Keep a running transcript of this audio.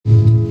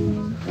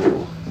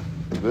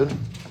good?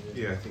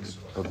 Yeah, I think so.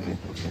 Okay.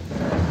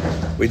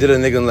 We did a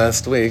nigun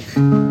last week.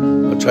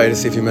 I'll try to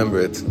see if you remember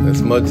it.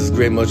 It's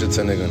great Mujit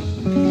nigun.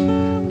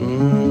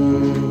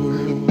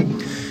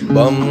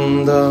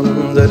 Bum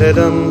dum da da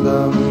dum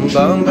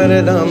bum ba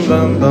da dum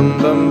bum bum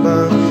bum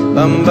bum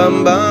bum bum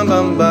bum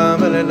bum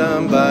ba da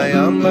dum ba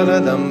da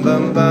dum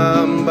bum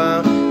bum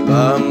bum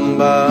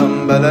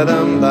bum ba da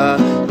dum ba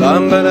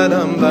da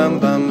dum bum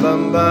bum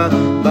bum bum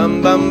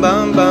bum bum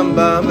bum bum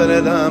ba da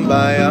dum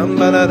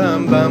ba da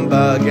dum bum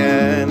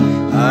again.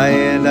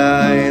 I da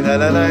da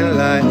da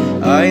la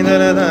I da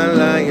da da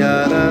la ya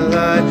da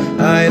la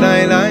I da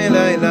la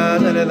la da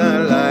da da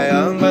la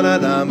ba da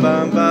dum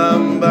bum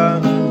bum bum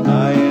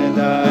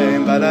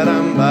ba da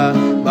dum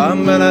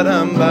ba da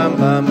dum bum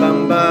bum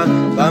bum bum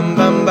bum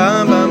bum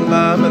bum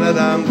ba da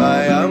dum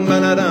ba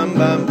da dum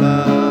bum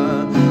bum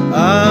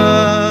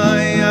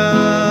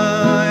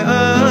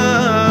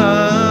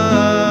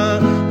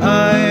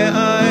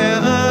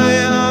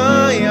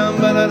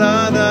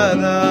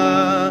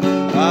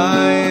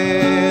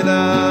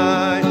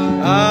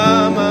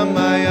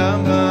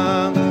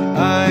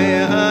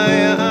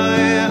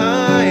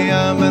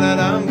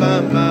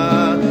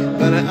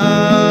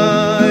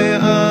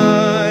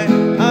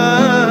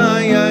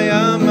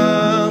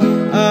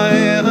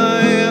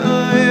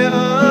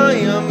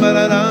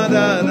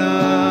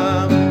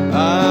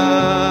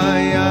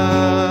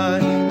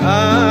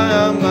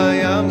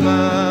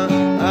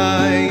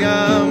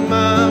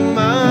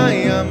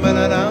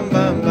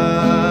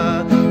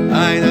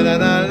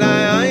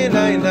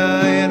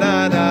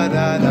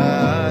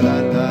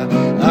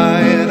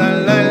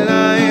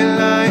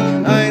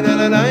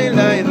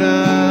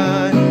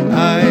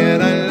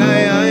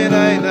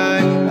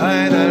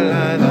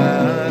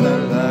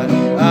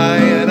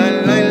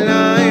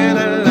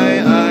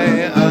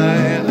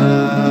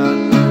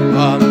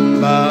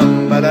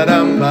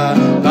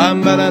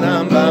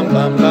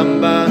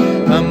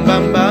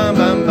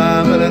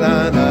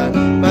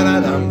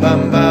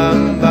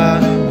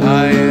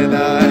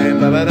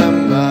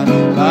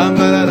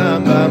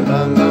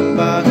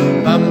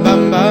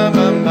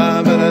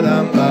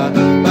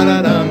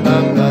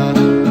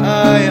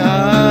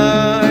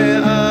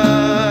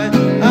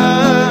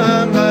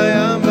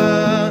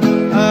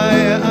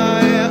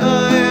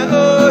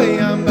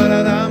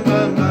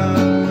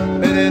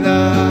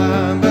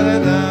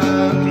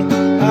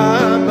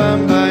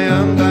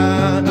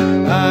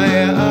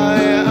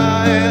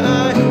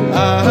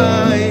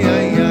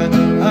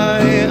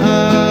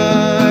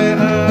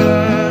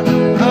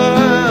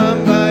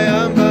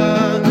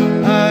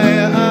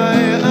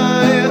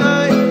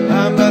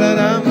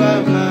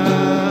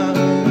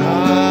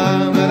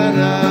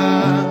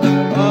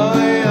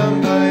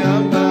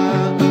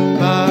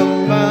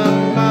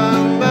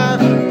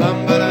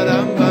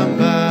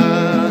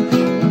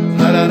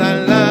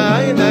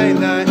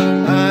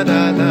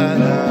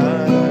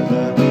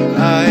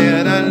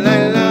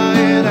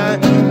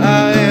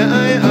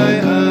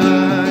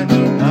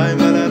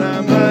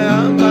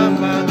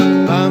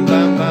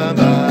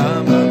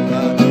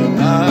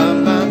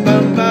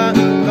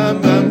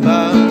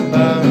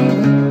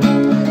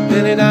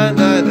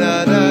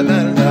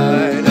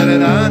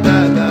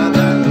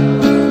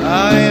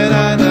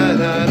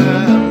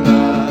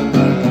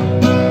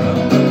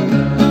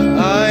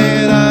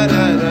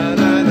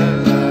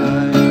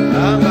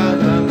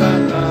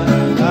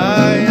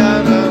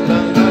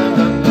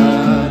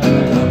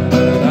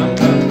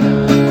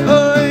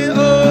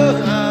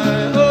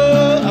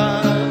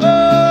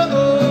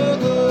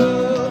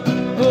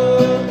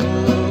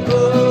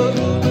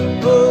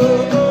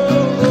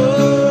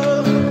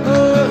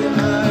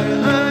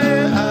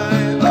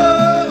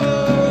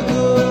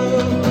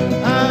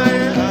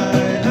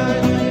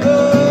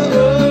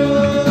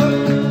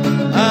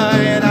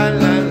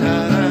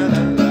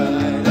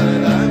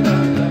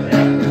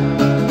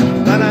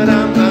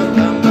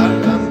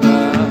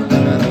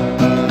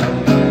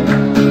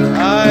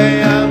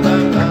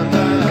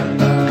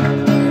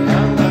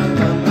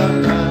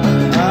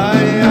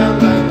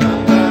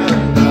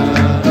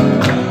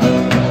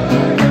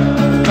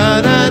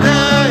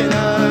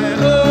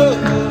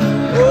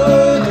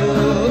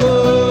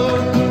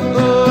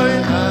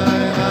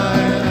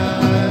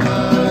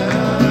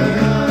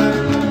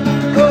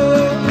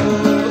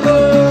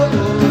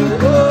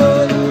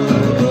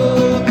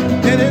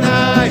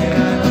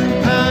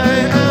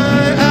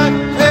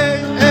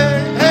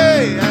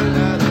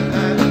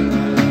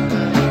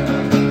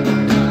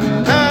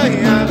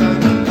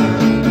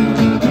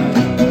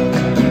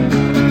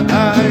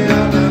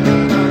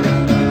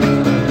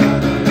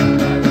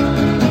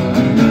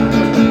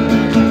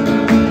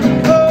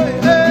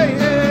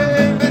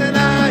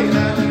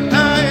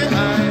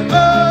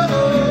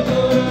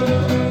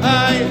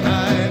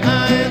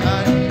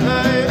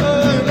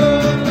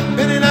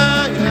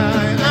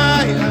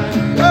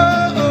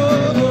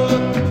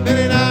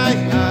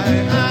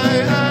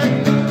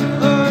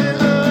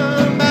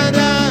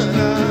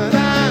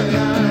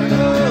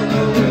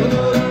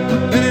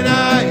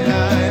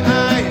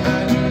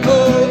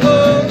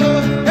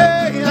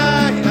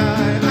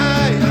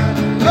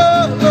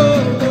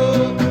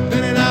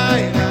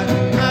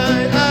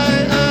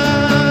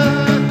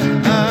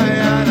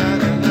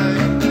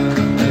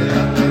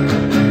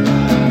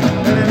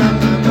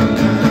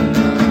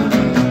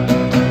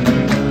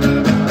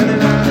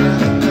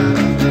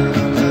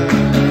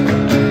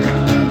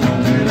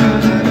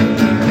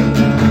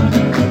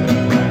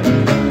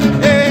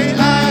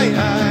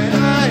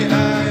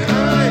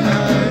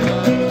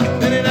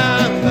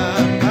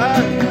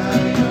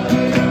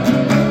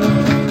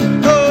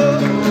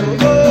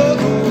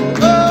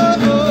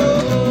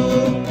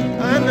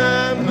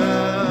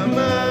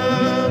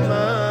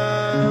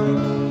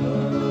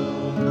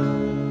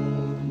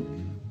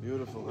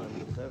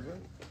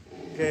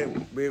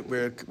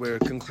we're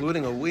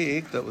concluding a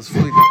week that was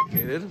fully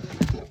dedicated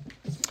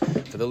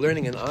to the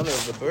learning in honor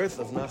of the birth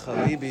of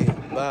Nachal Libi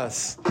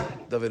Bas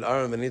David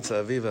Aram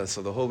Benitza Aviva.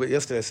 So the whole week,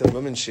 yesterday I said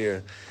women's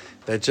shir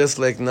that just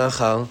like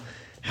Nachal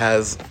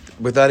has,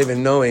 without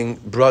even knowing,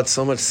 brought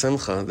so much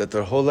simcha that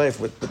their whole life,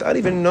 without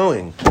even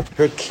knowing,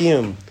 her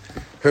kiyum,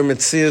 her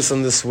metzias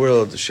in this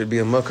world should be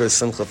a makar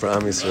simcha for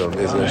Am Yisrael.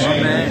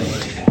 Amen.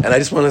 And I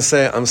just want to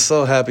say, I'm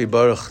so happy,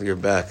 Baruch, you're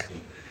back.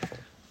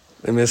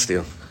 I missed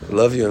you.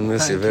 Love you and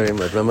miss you very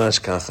much. Ramash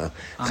kacha.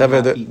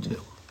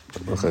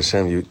 Baruch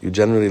Hashem, you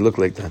generally look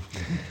like that.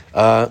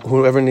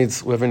 Whoever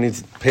needs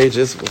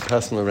pages, we'll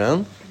pass them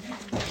around.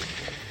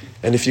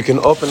 And if you can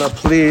open up,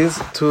 please,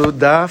 to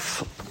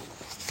Daf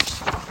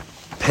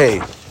Pei.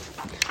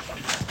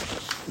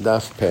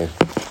 Daf Pei.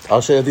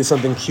 I'll show you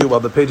something cute while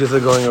the pages are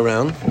going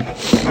around.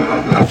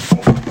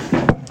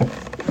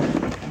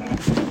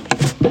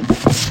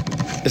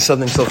 It's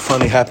something so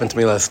funny happened to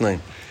me last night.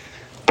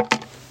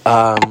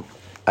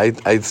 I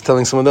was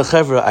telling some of the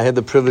chevra, I had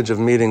the privilege of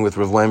meeting with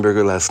Rav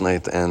Weinberger last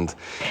night, and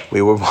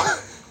we were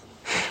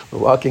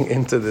walking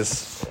into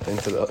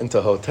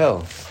a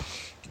hotel,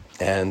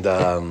 and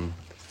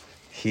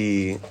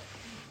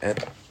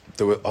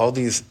there were all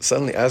these,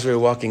 suddenly as we were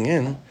walking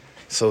in,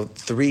 so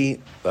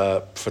 3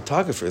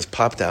 photographers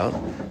popped out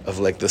of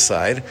like the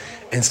side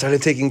and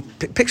started taking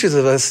pictures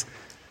of us.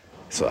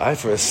 So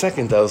for a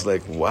second, I was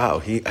like,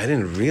 wow, I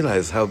didn't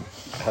realize how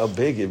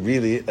big it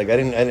really, like I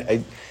don't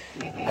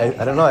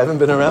know, I haven't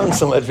been around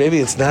so much, maybe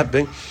it's that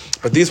big,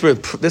 but this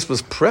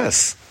was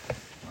press.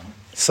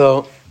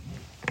 So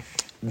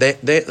the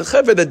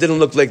chevra that didn't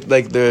look like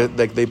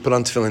they put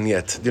on tefillin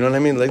yet. You know what I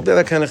mean? Like they're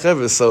that kind of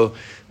chevra. So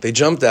they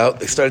jumped out,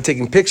 they started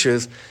taking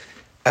pictures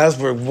as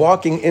we're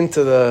walking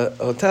into the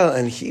hotel,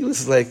 and he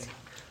was like,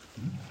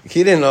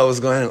 he didn't know what was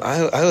going on.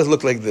 I always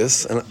look like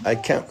this, and I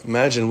can't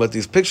imagine what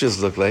these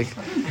pictures look like,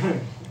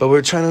 but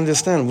we're trying to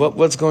understand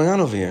what's going on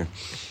over here.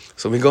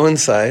 So we go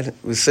inside,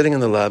 we're sitting in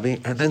the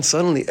lobby, and then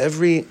suddenly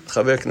every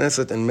Chaver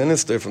Knesset and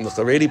minister from the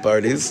Haredi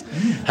parties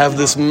have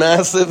this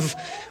massive,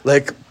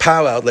 like,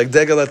 powwow, like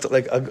Degalat,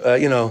 like,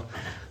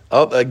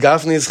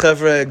 Gafni's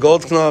Chevre,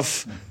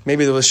 Goldknopf,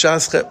 maybe there was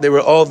Shas Chevre, they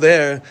were all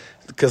there,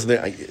 because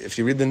if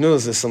you read the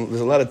news, there's a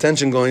lot of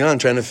tension going on,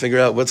 trying to figure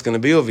out what's going to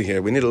be over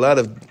here. We need a lot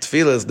of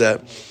tefillas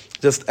that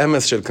just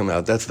emes should come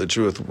out, that's the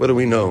truth. What do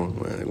we know?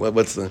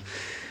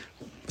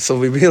 So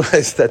we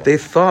realized that they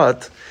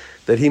thought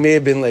that he may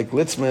have been like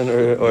Litzman,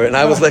 or and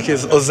I was like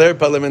his ozer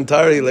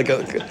parliamentary, like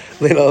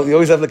you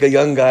always have like a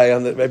young guy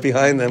right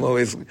behind them.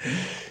 Always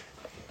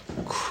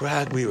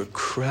we were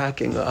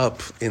cracking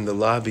up in the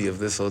lobby of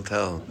this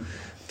hotel,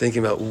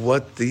 thinking about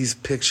what these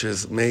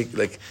pictures make.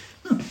 Like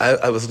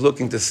I was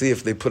looking to see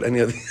if they put any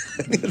of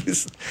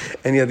these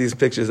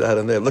pictures out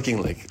in there,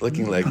 looking like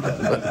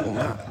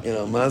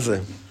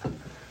Mazeh.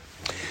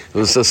 It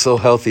was just so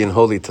healthy and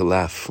holy to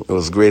laugh. It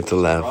was great to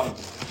laugh.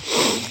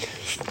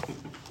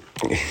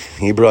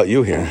 He brought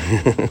you here.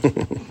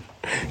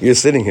 You're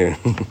sitting here.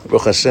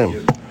 Baruch Hashem.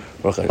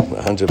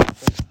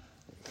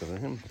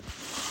 100%.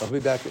 I'll be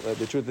back.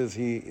 The truth is,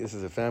 this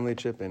is a family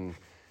trip. In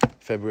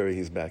February,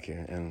 he's back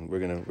here, and we're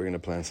gonna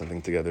plan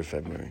something together.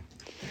 February.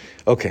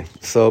 Okay,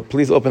 so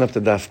please open up the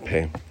Daf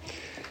Pei.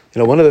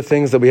 One of the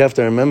things that we have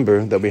to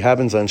remember that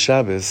happens on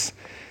Shabbos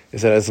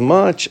is that as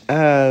much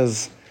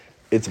as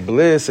it's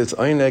bliss, it's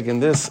oineg,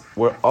 and this,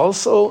 we're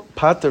also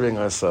pattering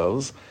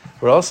ourselves.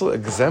 We're also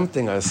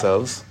exempting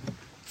ourselves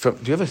from.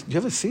 Do you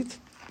have a seat?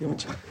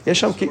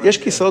 Yesh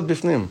kisot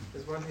bifnim.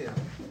 There's one here.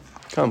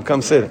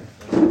 Come sit.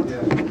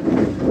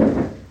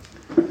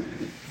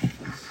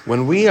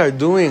 When we are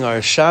doing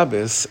our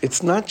Shabbos,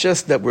 it's not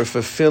just that we're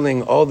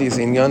fulfilling all these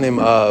inyanim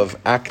of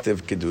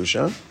active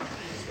kedusha,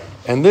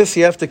 and this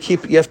you have to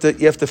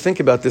think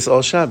about this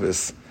all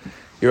Shabbos.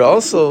 You're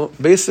also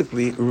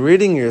basically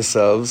ridding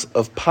yourselves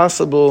of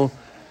possible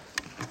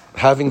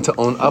having to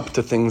own up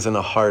to things in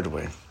a hard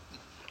way.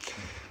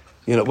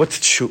 What's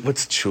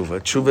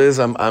tshuva? Tshuva is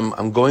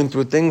I'm going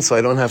through things so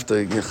I don't have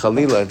to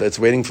chalila that's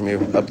waiting for me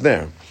up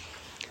there.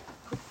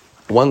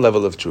 One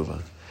level of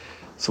tshuva.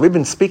 So we've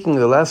been speaking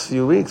the last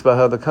few weeks about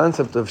how the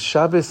concept of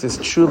Shabbos is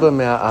tshuva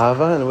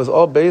me'ahava, and it was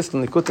all based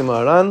on Likutei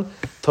Moharan,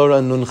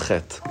 Torah Nun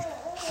Chet.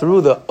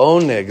 Through the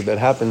oneg that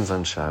happens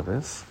on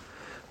Shabbos,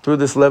 through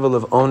this level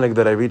of oneg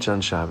that I reach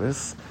on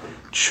Shabbos,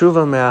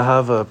 tshuva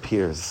me'ahava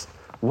appears.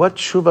 What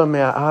tshuva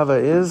me'ahava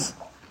is,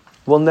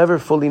 we'll never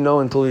fully know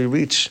until we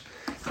reach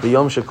the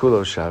Yom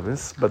Shekulo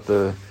Shabbos, but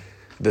the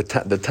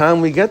time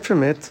we get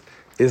from it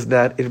is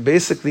that it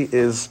basically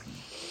is,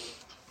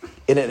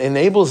 it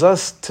enables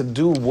us to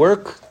do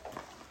work,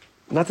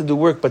 not to do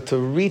work, but to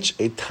reach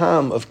a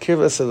tam of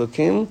Kirvas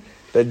Elokim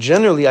that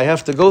generally I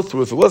have to go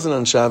through, if it wasn't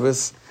on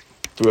Shabbos,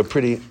 through a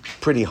pretty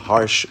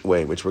harsh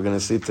way, which we're going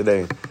to see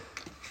today.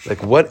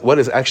 Like what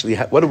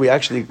are we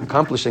actually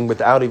accomplishing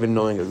without even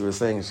knowing it? We were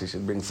saying she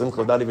should bring simcha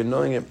without even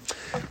knowing it.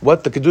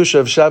 What the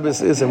kedusha of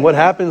Shabbos is and what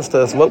happens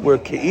to us, what we're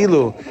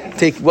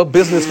what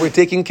business we're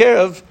taking care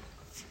of,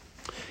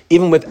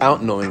 even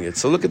without knowing it.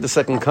 So look at the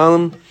second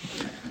column.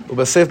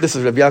 Ubasef, this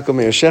is Rabbi Yaakov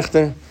Meir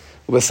Shechter.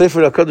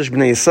 ובספר הקדוש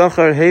בני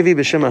יששכר, הביא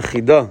בשם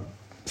החידה,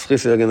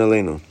 זכיס יגן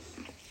עלינו.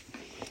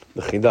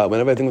 The chida.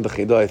 Whenever I think of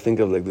the chida, I think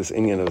of like this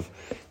inyan of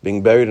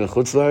being buried in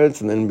Chutz La'aretz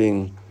and then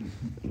being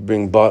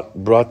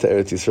brought to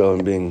Eretz Yisrael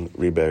and being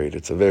reburied.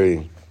 It's a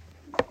very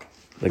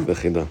like the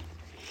chida.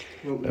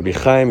 Rabbi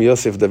Chaim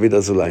Yosef David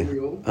Azulai.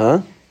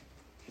 Huh?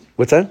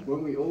 What's that?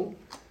 Weren't we all?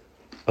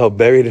 Oh,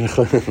 buried in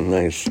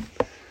nice.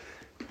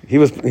 He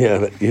was.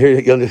 Yeah,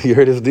 you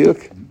heard his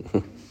diuk.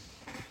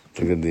 It's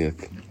a good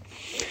diuk.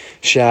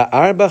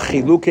 She'arba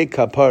chilukei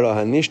kapara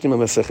hanishtim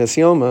b'maseches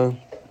Yoma.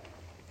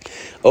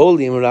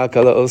 We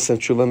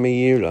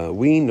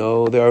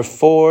know there are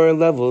 4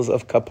 levels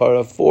of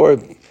kapara, 4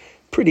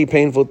 pretty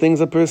painful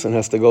things a person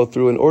has to go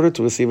through in order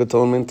to receive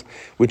atonement,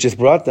 which is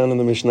brought down in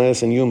the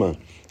Mishnayos and Yuma.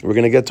 We're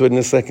going to get to it in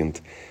a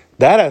second.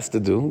 That has to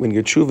do, when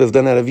your tshuva is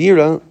done out of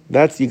yira,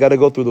 you got to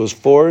go through those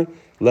 4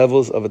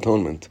 levels of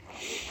atonement.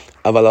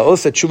 But when I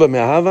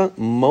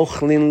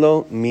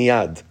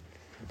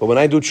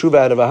do tshuva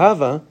out of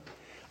ahava,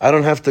 I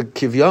don't have to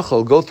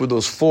kivyachol go through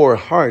those 4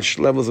 harsh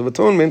levels of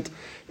atonement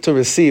to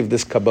receive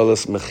this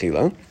Kabbalah's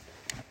mechila.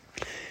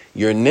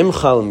 You're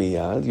nimchal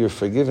miyad, you're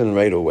forgiven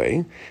right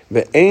away.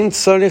 Ve'ein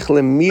tzarich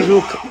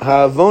lemiruk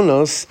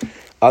ha'avonos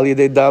al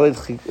yedei dalet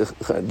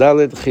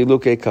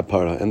chilukei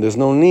kapara. And there's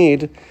no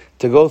need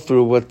to go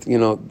through what,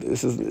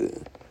 this is, it's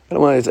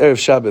Erev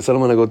Shabbos, I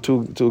don't want to go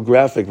too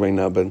graphic right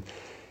now, but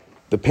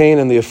the pain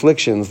and the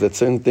afflictions that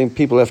certain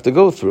people have to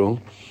go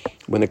through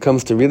when it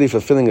comes to really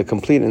fulfilling a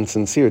complete and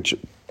sincere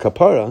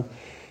kapara.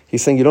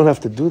 He's saying you don't have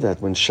to do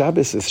that. When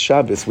Shabbos is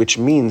Shabbos, which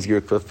means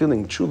you're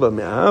fulfilling tshuva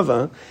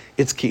me'ahava,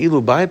 it's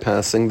ki'ilu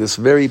bypassing this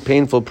very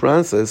painful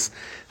process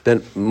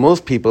that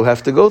most people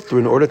have to go through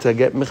in order to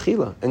get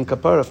mechila and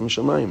kapara from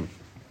Shamayim.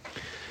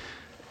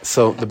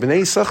 So the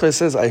Bnei Yisachar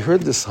says, I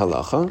heard this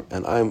halacha,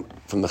 and I'm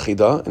from the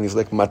Chida, and he's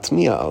like,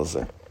 matmiya al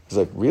zeh. He's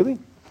like, really?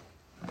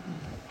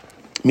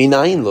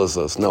 Minayin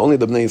lozos. Now only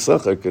the Bnei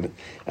Yisachar could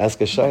ask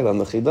a shayla on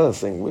the Chida,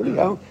 saying, really,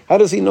 how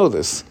does he know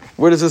this?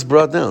 Where does this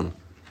brought down?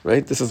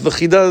 Right? This is the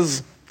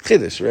Chida's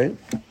Chiddush, right?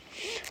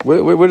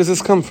 Where does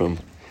this come from?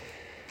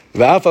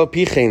 Now when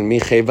we say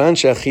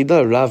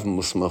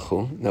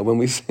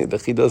the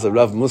Chida is a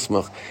Rav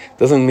Musmach,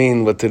 doesn't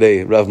mean what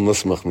today Rav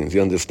Musmach means.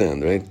 You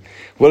understand, right?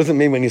 What does it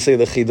mean when you say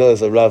the Chida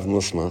is a Rav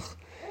Musmach?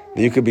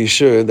 You could be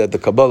sure that the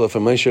Kabbalah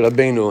from Moshe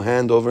Rabbeinu,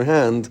 hand over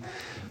hand,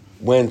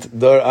 went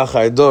dor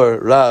achar dor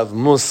Rav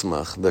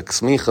Musmach. The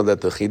smicha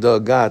that the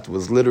Chida got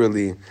was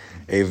literally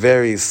a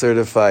very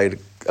certified,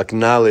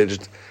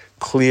 acknowledged,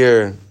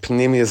 clear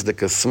pnimius de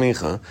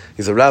kasmicha.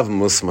 He's a Rav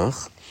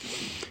Musmach.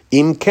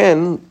 Im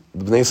ken,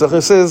 the Bnei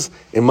Yisachar says,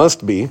 it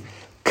must be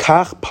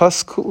kach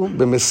pasku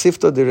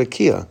b'mesifta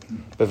derekia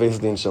beveis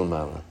din shel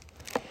mala.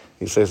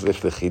 He says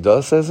if the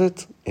Chida says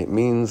it, it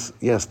means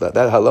yes, that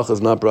halacha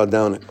is not brought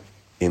down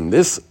in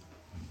this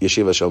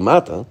yeshiva shel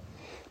mata,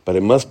 but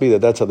it must be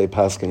that's how they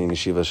paskin in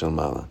yeshiva shel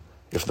mala.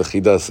 If the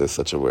Chida says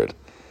such a word,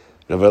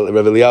 Rav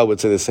Eliyahu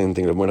would say the same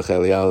thing. Rav Mordechai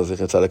Eliyahu,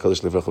 Zichat Tzaddik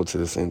Kodesh Livracha, would say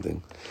the same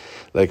thing.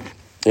 Like,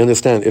 you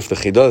understand, if the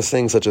Chida is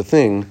saying such a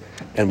thing,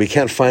 and we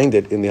can't find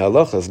it in the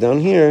halachas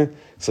down here,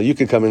 so you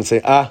could come and say,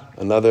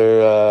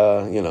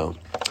 another,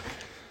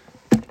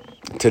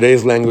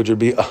 today's language would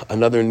be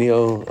another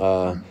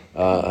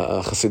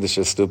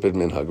neo-Chassidish stupid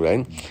minhag,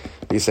 right?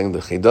 He's saying the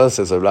Chida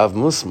says a Rav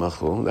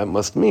Musmachu, that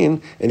must mean,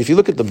 and if you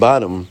look at the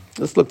bottom,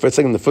 let's look for a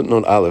second, the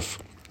footnote Aleph.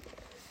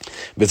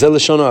 Bezel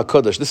Lashona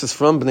HaKodesh, this is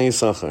from Bnei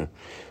Yisachar.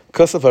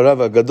 Kosaf Harav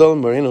HaGadol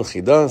Marinu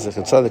Chida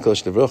Zechat Tzaddik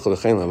Kodesh Livrocha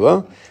L'chein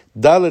Lava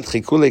Dalet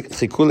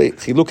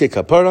Chilukei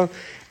Kapara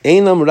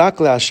Einam Rak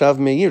LeHashav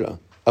Meira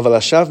Aval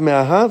Hashav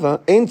Me'ahava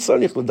Ein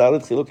Tzarich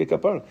L'Dalet Chilukei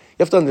Kapara. You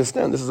have to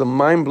understand, this is a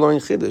mind-blowing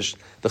Chiddush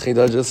the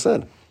Chida just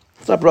said.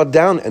 It's not brought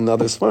down in the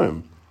other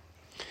Sfarim.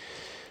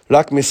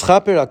 Rak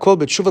Mischaper Akol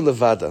B'Tshuva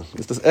Levada.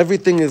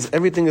 Everything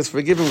is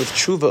forgiven with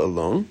Tshuva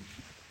alone.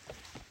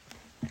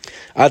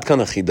 Ad kan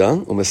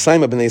achida,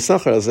 umesayim b'nei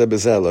Yisachar azeh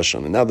bezeh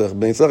alashon. And now the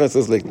Bnei Yisachar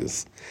says like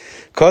this: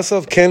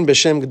 Kosov ken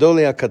b'shem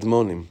gdolei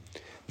akadmonim,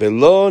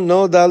 velo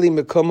no dali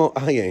mekomo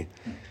aye.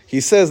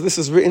 He says this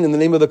is written in the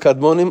name of the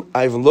Kadmonim.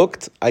 I've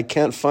looked, I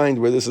can't find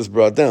where this is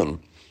brought down.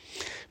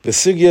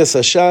 V'sugya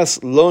sashas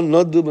lo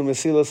nodu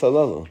b'mesilas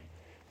halalu.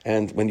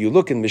 And when you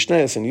look in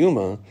Mishnayos and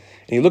Yuma, and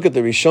you look at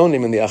the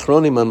Rishonim and the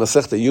Achronim on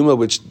Masechta Yuma,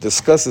 which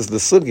discusses the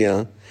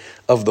sugya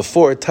of the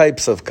 4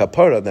 types of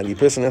kapara that a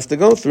person has to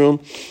go through,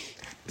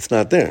 it's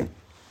not there.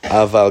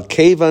 Aval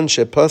kevan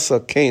shepasa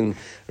kain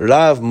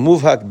rav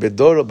muvhak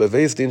bedoro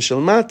beveis din shel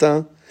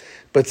mata,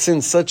 but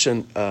since such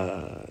a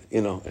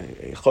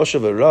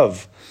choshev a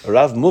rav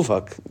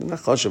muvhak, not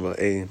choshev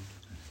a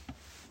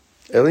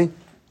Eli,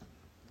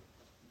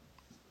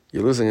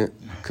 you're losing it.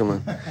 Come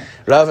on,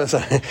 Rav.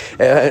 Sorry.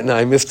 No,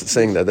 I missed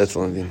saying that. That's the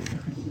only thing.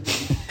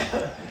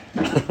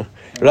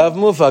 Rav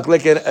muvhak,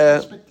 like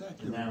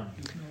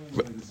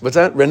what's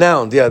that?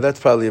 Renowned. Yeah, that's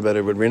probably a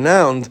better word.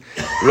 Renowned.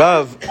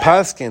 Rav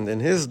Paskind in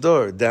his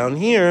door down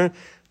here.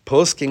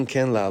 Poskin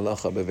ken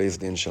la'alacha beveis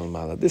din shel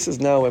mala. This is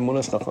now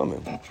emunas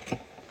chachamim.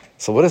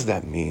 So what does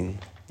that mean?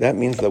 That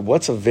means that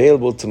what's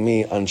available to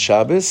me on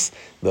Shabbos,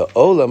 the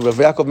Olam, Rav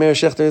Yaakov Meir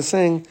Shechter is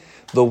saying,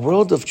 the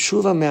world of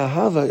Tshuva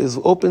Me'ahava is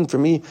open for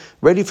me,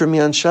 ready for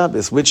me on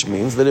Shabbos, which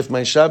means that if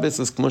my Shabbos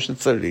is K'mo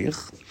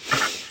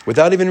shetzarich,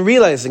 without even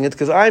realizing it,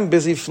 because I'm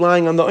busy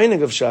flying on the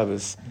Oinig of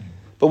Shabbos.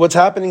 But what's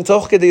happening,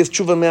 Toch Kedei, is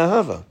Tshuva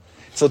Me'ahava.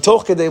 So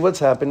Toch Kedei, what's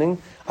happening?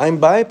 I'm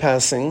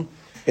bypassing,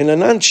 in a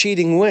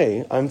non-cheating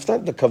way, it's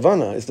not the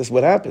Kavana, it's just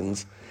what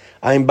happens.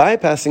 I'm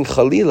bypassing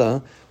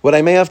Chalila, what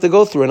I may have to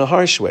go through in a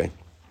harsh way.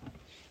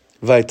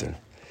 Weiter.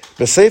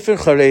 B'Sefer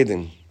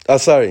Charedim.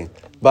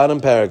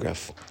 Bottom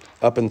paragraph.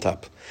 Up and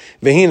top.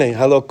 Vehine,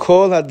 halo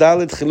kol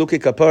hadalit chiluki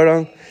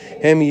kapara,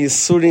 hem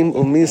yisurim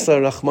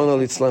umisa rachmana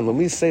litzlan. When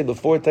we say the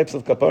 4 types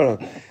of kapara,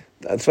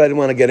 that's why I didn't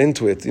want to get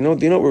into it. You know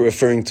what we're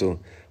referring to?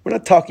 We're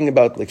not talking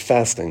about like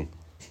fasting.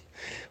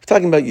 We're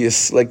talking about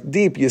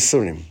deep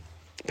yisurim.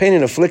 Pain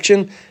and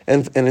affliction,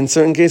 and in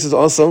certain cases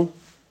also,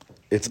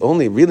 it's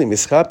only really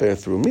mischaper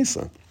through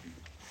misa.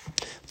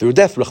 Through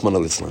death,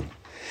 rachmana litzlan.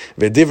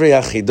 V'divrei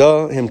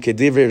achidah hem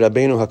kedivrei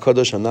Rabbeinu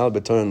HaKadosh Hanal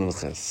b'Torah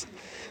Nunches.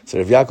 So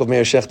Rav Yaakov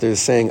Meir Shechter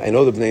is saying, I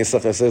know the Bnei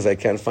Yisachar says I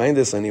can't find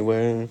this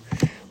anywhere.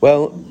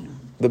 Well,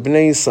 the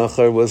Bnei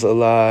Yisachar was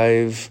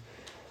alive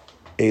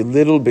a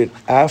little bit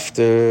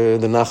after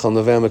the Nachal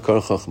Noveh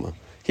Mekor Chochmah.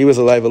 He was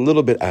alive a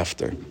little bit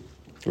after,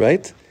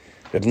 right?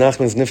 Reb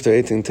Nachman's Nifter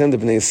 1810, the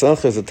Bnei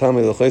Yisachar is a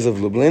Talmid L'Choiz of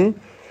Lublin.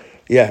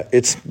 Yeah,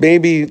 it's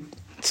maybe,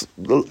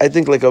 I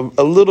think like a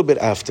little bit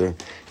after.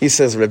 He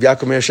says, Reb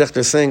Yaakov Meir Shechter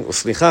is saying,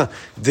 Slicha,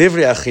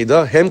 Divrei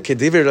Achidah, hem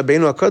kedivrei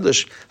Rabbeinu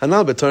HaKadosh,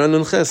 Hanal b'Torah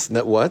Nunches.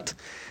 That what?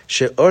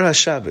 She'or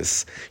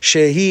HaShabbos,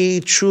 shehi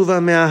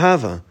tshuva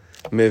me'ahava,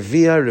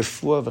 mevia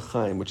refuah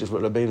v'chaim, which is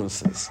what Rabbeinu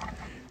says.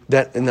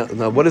 That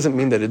now, what does it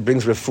mean that it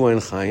brings refuah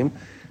and chaim?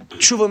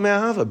 Tshuva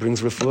me'ahava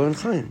brings refuah and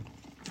chaim.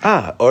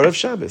 Or of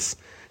Shabbos,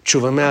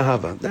 tshuva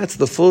me'ahava. That's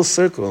the full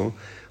circle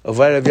of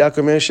why Rav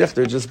Yaakov Meir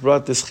Shechter just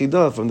brought this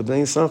chidah from the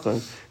Bnei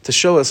Yisachar to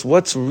show us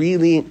what's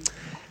really,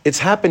 it's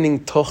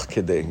happening toch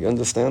kedei. You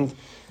understand?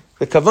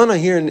 The kavanah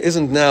here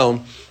isn't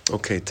now,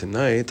 okay,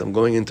 tonight I'm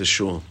going into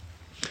shul,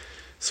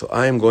 so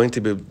I am going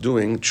to be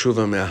doing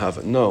tshuva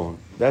me'ahava. No,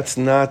 that's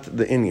not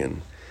the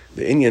inyan.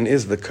 The inyan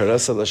is the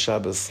karasa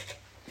l'Shabbos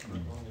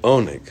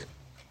onig.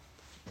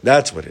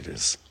 That's what it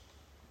is.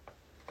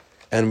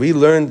 And we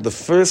learned the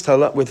first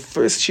halach, with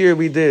first year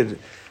we did,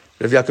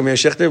 Rav Yaakov Meir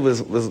Shechter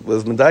was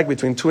medag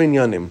between 2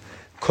 inyanim,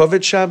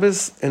 Kovet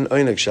Shabbos and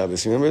Oinig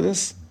Shabbos. You remember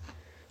this?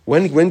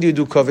 When do you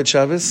do Kovet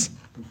Shabbos?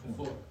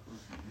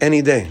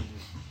 Any day.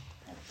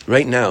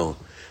 Right now.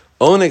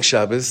 Oinig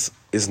Shabbos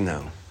is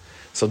now.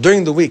 So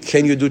during the week,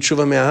 can you do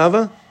Tshuva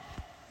Me'ahava?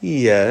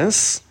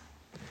 Yes.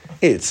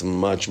 It's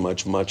much more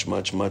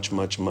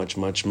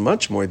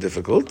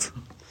difficult.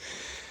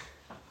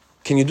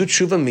 Can you do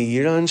Tshuva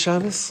Me'ira on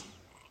Shabbos?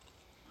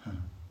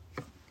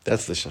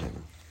 That's the shayla.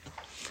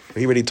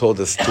 He already told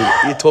us.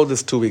 He told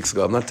us 2 weeks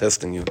ago. I'm not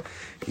testing you.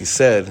 He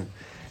said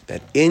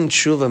that in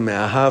Tshuva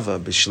Me'ahava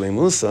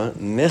b'Shleimusa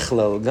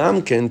nechlal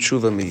gam ken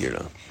Tshuva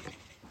Me'ira.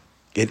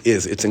 It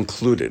is. It's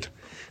included.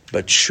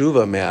 But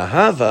Tshuva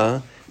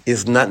Me'ahava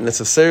is not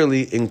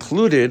necessarily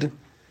included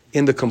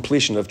in the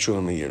completion of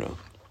Tshuva Me'ira.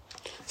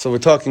 So we're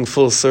talking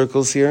full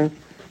circles here.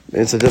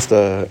 It's just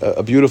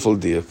a beautiful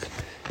diuk.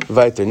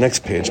 Weiter,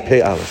 next page,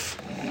 Pei Aleph.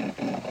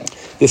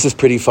 This is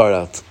pretty far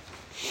out.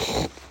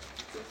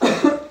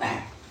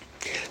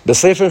 The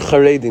Sefer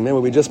Charedim,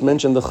 remember we just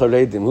mentioned the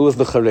Charedim. Who was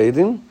the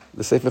Charedim?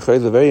 The Sefer Charedim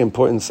is a very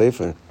important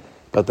Sefer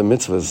about the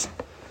mitzvahs.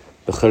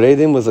 The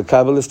Charedim was a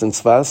Kabbalist in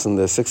Tzfas in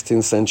the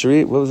 16th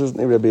century. What was his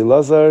name? Rabbi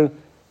Lazar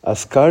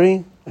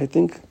Askari, I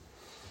think?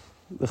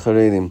 The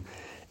Charedim.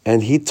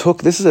 And he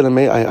took, this is an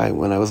amazing,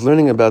 when I was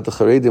learning about the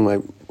Charedim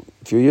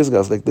a few years ago, I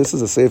was like, this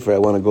is a Sefer I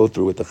want to go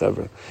through with the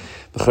Chavra.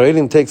 The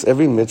Charedim takes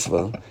every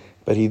mitzvah,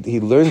 but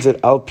he learns it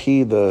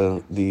al-pi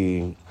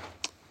the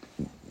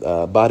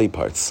body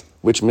parts.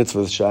 Which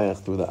mitzvahs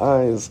shayach through the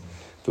eyes,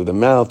 through the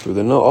mouth, through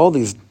the nose, all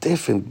these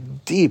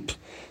different, deep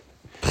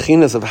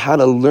pchinas of how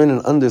to learn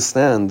and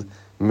understand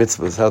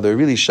mitzvahs, how they're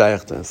really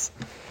shayach to us.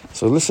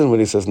 So listen what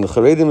he says. In the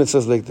Charedim it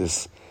says like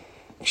this.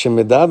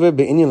 כשמדבר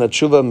בעניין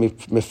התשובה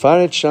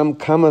מפרט שם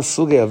כמה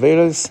סוגי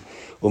עבירות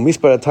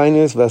ומספר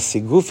הטענות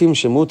והסיגופים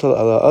שמוטל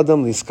על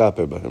האדם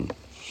להסתכפר בהם.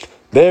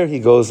 There he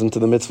goes into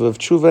the mitzvah of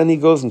tshuva and he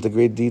goes into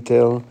great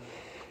detail.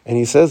 And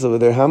he says over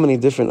there how many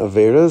different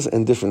averas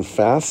and different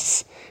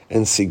fasts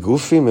and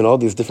sigufim and all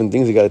these different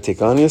things you got to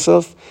take on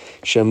yourself.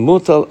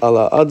 Shemutal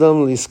ala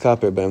adam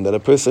liskaper b'hem, that a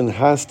person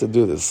has to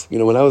do this. You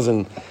know, when I was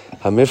in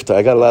Hamifta,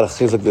 I got a lot of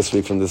chizuk this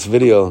week from this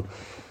video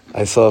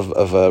I saw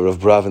of Rav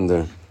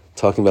Bravender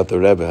talking about the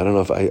Rebbe. I don't know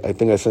if I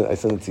think I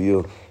sent it to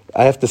you.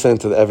 I have to send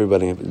it to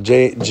everybody.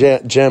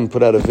 Jem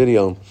put out a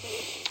video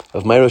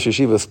of my Rosh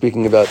Yeshiva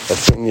speaking about a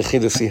certain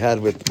yechidus he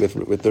had with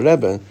the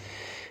Rebbe.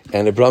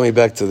 And it brought me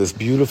back to this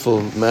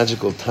beautiful,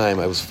 magical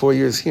time. I was 4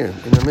 years here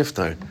in the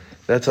Miftar.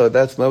 That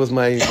was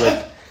my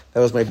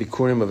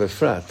Bikurim of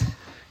Efrat.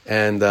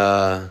 And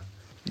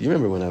you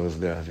remember when I was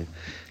there, Avi.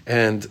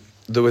 And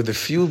there were the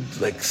few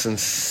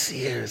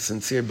sincere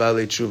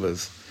Balei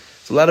Tshuvas.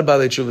 There's a lot of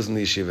Balei Tshuvas in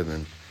the yeshiva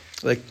then.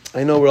 like,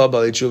 I know we're all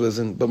Baalei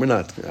Tshuvas, but we're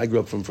not. I grew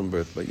up from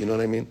birth, but you know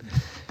what I mean?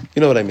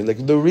 You know what I mean?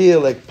 Like, the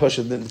real, like,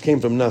 Pasha came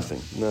from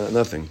nothing.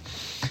 Nothing.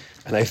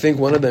 And I think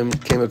one of them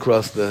came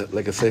across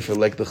a sefer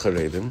like the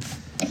Charedim,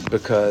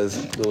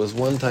 because there was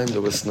one time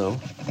there was snow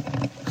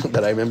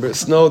that I remember.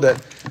 Snow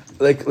that,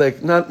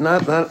 like not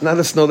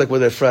a snow like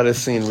what Efrat has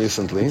seen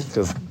recently,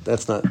 because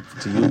that's not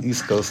to you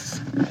East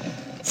Coast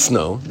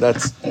snow.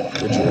 That's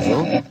the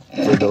drizzle.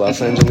 For the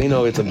Los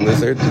Angelino, it's a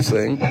blizzard. You're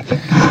saying,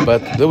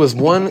 but there was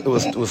one. It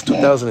was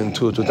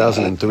 2002,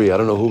 2003. I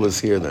don't know who was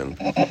here then.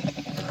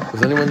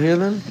 Was anyone here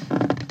then?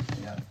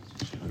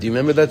 Do you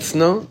remember that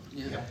snow?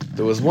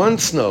 There was one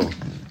snow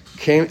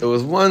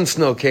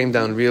came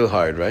down real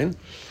hard, right?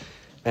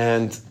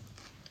 And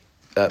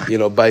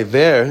by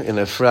there in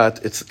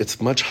Efrat, it's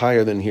much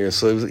higher than here.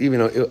 So it was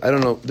even I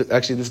don't know.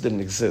 Actually, this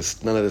didn't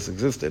exist. None of this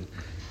existed.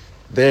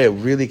 There, it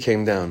really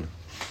came down.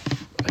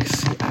 I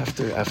see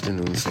after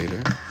afternoon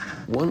seder,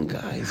 one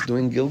guy is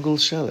doing Gilgul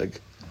Sheleg,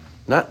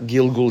 not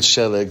Gilgul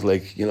Sheleg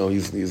like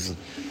he's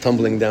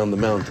tumbling down the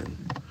mountain.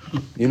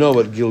 You know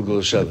what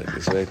Gilgul Sheleg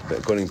is, right?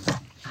 According to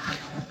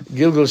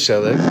Gilgul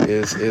Sheleg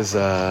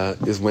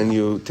is when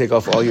you take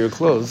off all your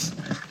clothes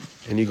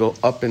and you go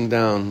up and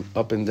down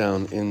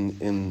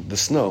in the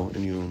snow,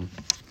 and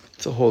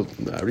it's a whole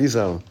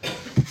Arizal.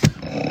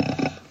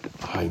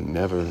 I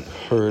never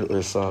heard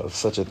or saw of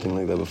such a thing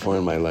like that before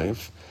in my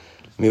life.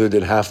 Neither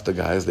did half the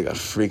guys. They got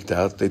freaked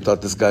out. They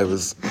thought this guy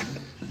was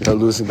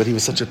losing, but he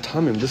was such a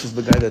tamim. This is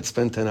the guy that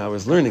spent 10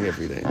 hours learning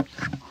every day.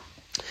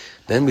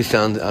 Then we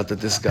found out that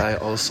this guy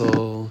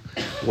also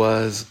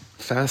was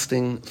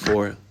fasting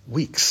for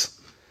weeks.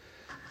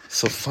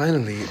 So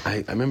finally,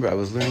 I remember I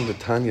was learning the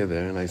Tanya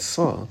there, and I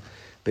saw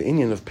the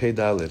Inyan of Pei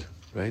Daled,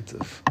 right,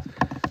 of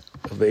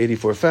the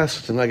 84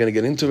 fasts, which I'm not going to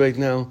get into right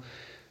now.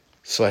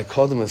 So I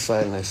called him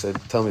aside and I said,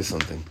 "Tell me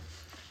something.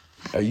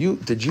 You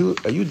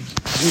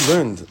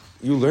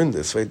learned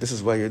this, right? This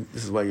is why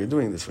you're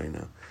doing this right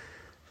now."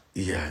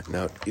 Yeah.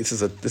 Now this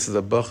is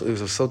a bach. It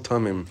was so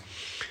tamim,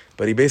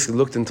 but he basically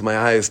looked into my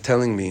eyes,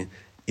 telling me,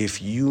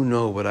 "If you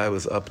know what I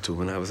was up to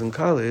when I was in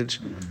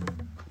college,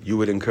 you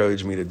would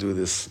encourage me to do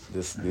this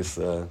these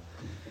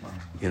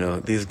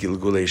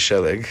Gilgulei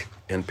Sheleg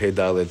and Pei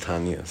Daled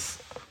Tanyas."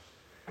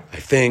 I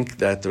think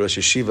that the Rosh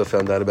Yeshiva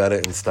found out about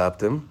it and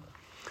stopped him.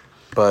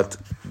 But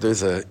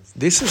this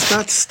is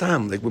not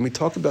stam. Like when we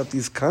talk about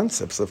these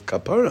concepts of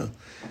kapara,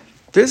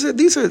 these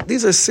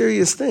are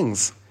serious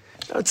things.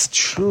 Now, it's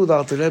true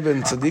that the Rebbe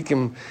and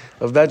Tzaddikim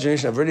of that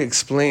generation have already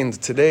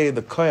explained today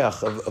the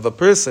koyach of a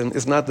person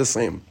is not the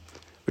same,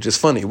 which is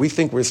funny. We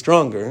think we're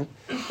stronger,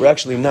 we're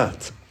actually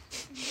not.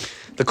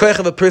 The koyach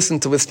of a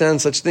person to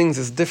withstand such things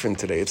is different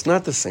today. It's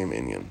not the same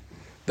inyan.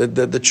 The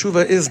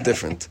tshuva is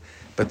different.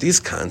 But these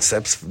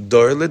concepts,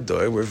 dor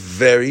ledor, were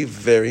very,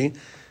 very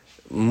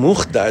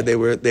muhdar.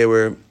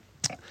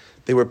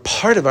 They were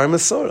part of our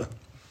Masorah.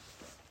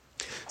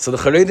 So the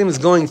Charedim is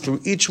going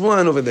through each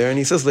one over there, and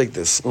he says like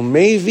this: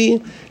 Umevi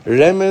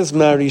remez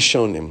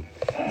ma'rishonim.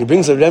 He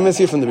brings a remez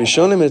here from the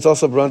Rishonim, and it's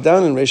also brought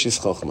down in Reshis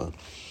Chochma.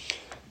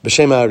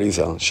 B'Shem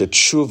Arizal,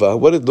 she'tshuva.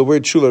 What is the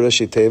word tshuva?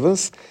 Rashi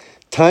Tevos.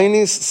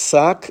 Tainis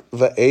sak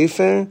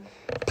va'efer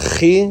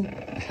pchi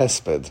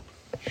hesped.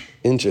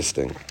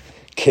 Interesting.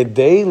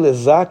 Kedei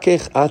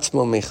lezakech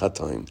atzmo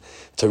mechatoim.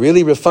 To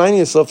really refine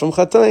yourself from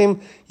chatoim,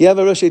 you have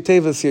a Rosh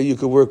Tevos here you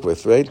could work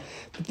with, right?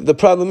 The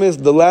problem is,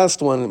 the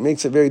last one, it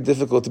makes it very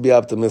difficult to be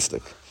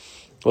optimistic.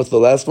 What's the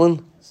last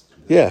one?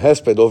 Yeah,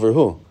 hesped, over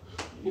who?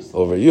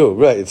 Over you,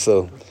 right.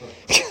 So,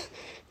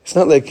 it's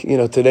not like,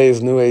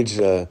 today's new age,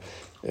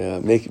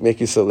 make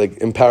yourself, like,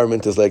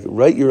 empowerment is like,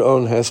 write your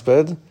own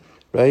hesped,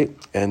 right?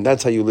 And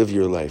that's how you live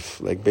your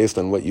life, like, based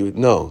on what you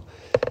know.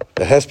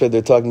 The hesped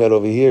they're talking about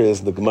over here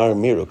is the Gemara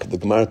Miruk, the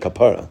Gemara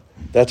Kapara.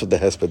 That's what the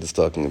hesped is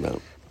talking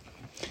about.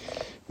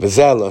 And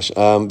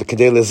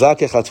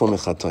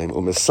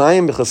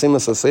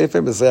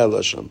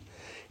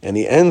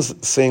he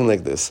ends saying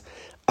like this: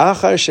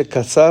 Achar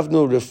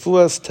shekatzavnu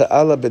refuas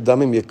ta'ala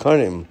bedamim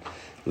yekarim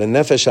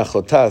lenefesh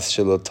achotas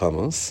shelo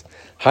tamos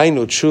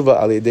hainu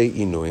tshuva al yedei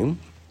inuim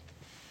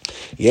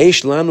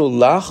yesh lanu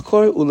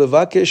lachkor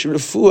ulevakesh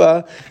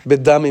refua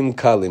bedamim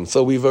kalim.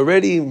 So we've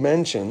already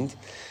mentioned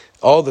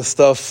all the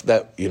stuff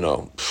that, you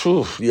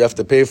have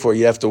to pay for.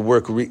 You have to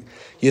work.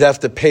 You'd have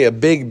to pay a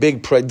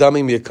big price.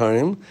 Damim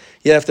yekarim.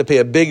 You have to pay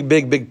a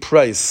big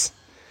price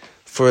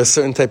for a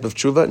certain type of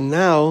tshuva.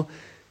 Now,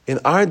 in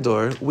our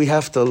door, we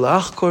have to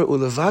lachkor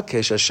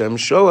ulevakesh. Hashem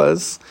show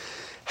us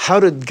how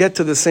to get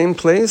to the same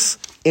place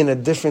in a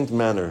different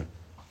manner.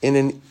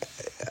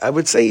 I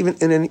would say even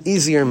in an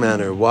easier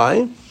manner.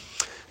 Why?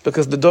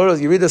 Because the Doros,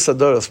 you read the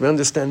Sadoros, we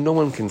understand no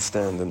one can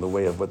stand in the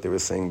way of what they were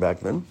saying back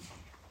then.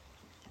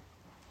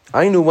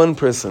 I knew one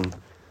person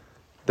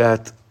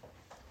that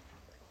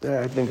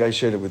I think I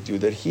shared it with you,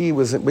 that he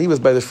was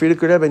by the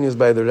Frierdiker Rebbe and he was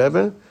by the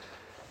Rebbe,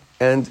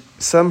 and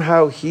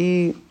somehow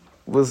he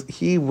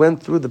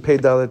went through the Pei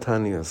Daled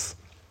Tanyas.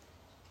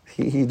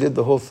 He did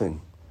the whole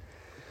thing.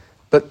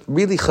 But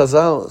really,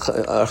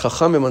 our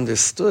Chachamim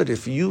understood,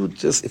 if you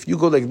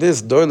go like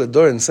this, door to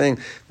door, and saying,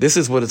 this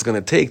is what it's going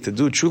to take to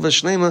do tshuva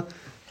shlema,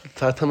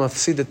 Tata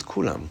mafsidet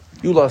kulam.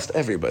 You lost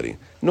everybody.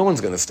 No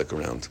one's going to stick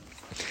around.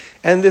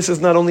 And this is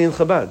not only in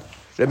Chabad.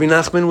 Rabbi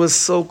Nachman was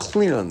so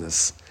clear on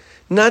this.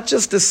 Not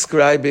just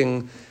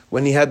describing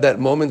when he had that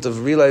moment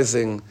of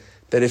realizing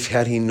that if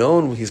had he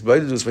known his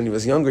Baidus when he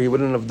was younger, he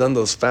wouldn't have done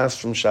those fasts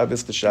from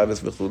Shabbos to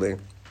Shabbos v'chulei.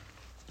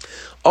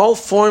 All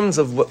forms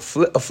of what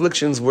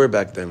afflictions were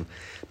back then.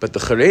 But the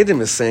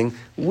Charedim is saying,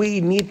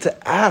 we need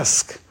to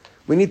ask.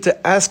 We need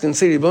to ask and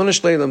say, Ribono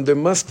Shel Olam, there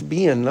must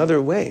be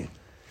another way.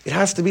 It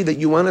has to be that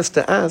you want us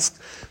to ask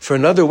for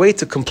another way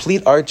to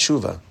complete our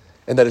tshuva.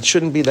 And that it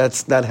shouldn't be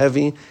that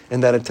heavy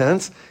and that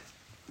intense.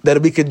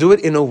 That we could do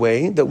it in a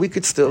way that we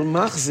could still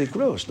machzik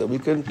rosh. That we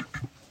could,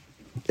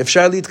 if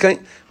Charlie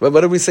kind, what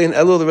did we say in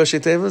Elul, the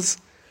Rashi Tevas?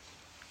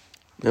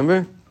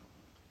 Remember?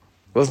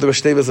 What was the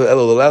Rashi Tevas of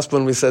Elul? The last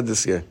one we said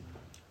this year.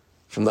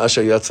 From the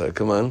Asher Yatzar,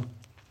 come on.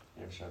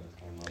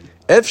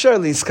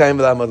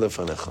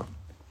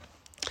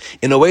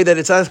 In a way that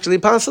it's actually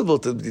possible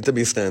to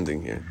be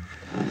standing here.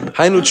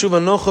 Hainu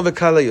tshuva nocho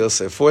v'kala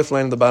Yosef, fourth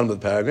line at the bottom of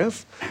the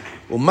paragraph.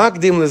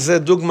 Umakdim lezeh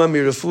dugma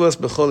mirefuas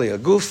b'cholei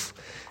aguf,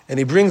 and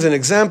he brings an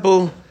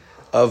example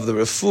of the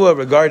refuah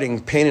regarding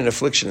pain and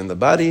affliction in the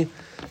body.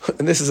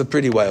 And this is a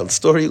pretty wild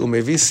story.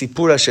 Umevi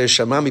sipur asher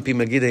shama mipi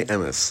magidei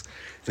emes.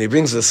 And he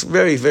brings this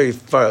very, very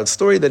far out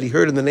story that he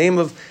heard in the name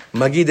of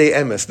Magidei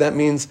Emes. That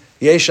means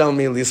yesh al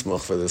mi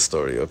lismoch for this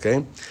story,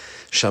 okay?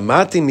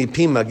 Shamati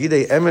mipi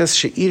Magidei Emes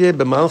she'ire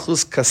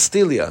b'malchus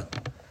Castilia.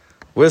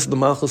 Where's the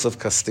malchus of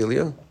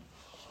Castilia?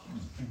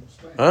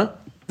 Huh?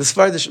 The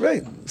Sephardish,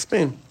 right,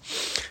 Spain.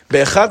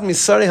 Be'echad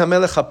misari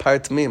hamelech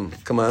hapartmim.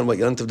 Come on, what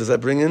yantiv does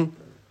that bring in?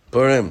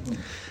 Purim.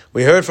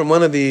 We heard from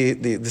one of the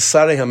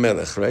Sarei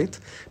HaMelech, right?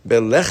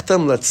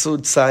 Be'lechtam latzud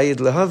tzayid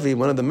lehavi.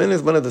 One of the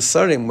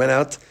Sarim went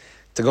out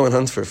to go and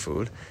hunt for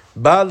food.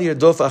 Ba'al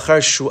yirdof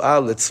achar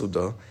shu'al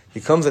letzudo.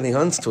 He comes and he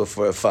hunts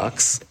for a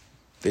fox.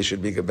 They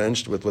should be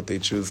gebenched with what they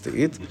choose to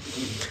eat.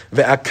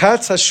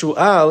 Ve'akatz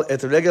hashu'al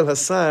et regel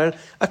hasar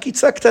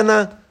akitza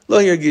ktana lo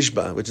yirgish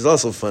ba. Which is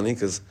also funny,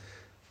 because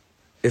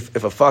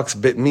if a fox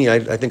bit me, I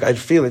think I'd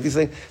feel it. He's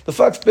saying, the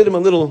fox bit him a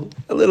little,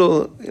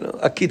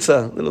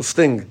 akitza, a little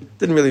sting.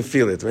 Didn't really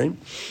feel it, right?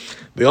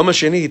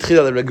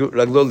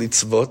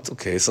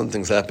 Okay,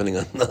 something's happening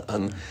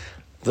on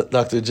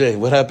Dr. J.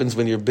 What happens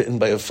when you're bitten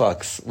by a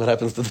fox? What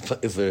happens to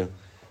the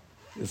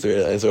is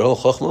there a whole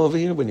chokhmah over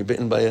here when you're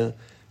bitten by a? You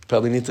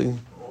probably need to.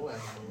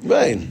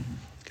 Right.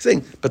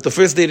 Saying, but the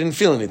first day didn't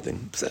feel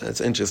anything.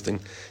 That's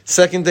interesting.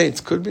 Second day,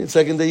 it could be.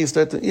 Second day he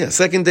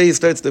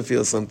starts to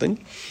feel something.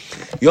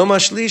 Yom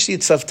hashlishi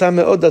tzavta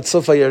me'od ad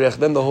sof hayerech.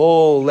 Then the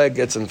whole leg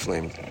gets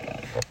inflamed.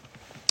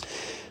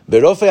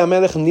 Berofei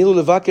hamelech nilu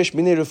levakesh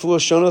minei refuah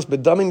shonos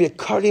bedamim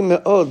yekarim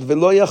me'od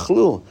velo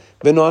yachlu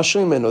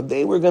v'noashrim meno.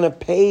 They were going to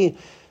pay.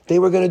 They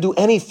were going to do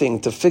anything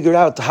to figure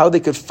out how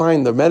they could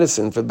find the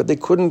medicine, but they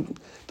couldn't.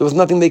 There was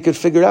nothing they could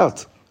figure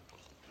out.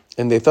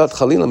 And they thought,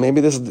 Chalila,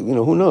 maybe this is,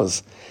 who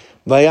knows.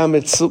 Now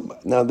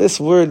this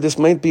word, this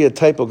might be a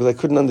typo because I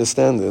couldn't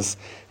understand this.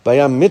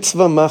 Vayam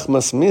mitzvah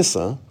machmas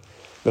misa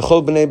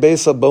v'chol b'nei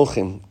beisa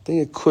bochim. I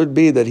think it could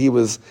be that it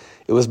was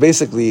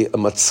basically a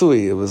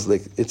matsui.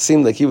 It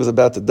seemed like he was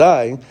about to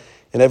die,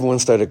 and everyone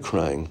started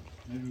crying.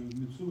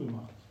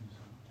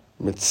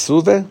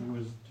 Mitzuve? He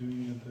was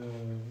doing it,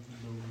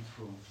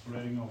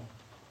 writing off.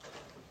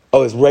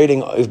 Oh, it's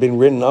been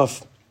written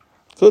off.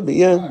 Could be,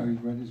 yeah. He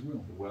read his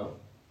will.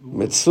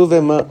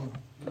 Mitzuve ma.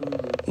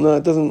 No,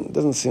 it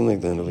doesn't seem like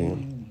that over here.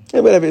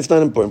 Yeah, whatever, it's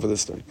not important for this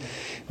story.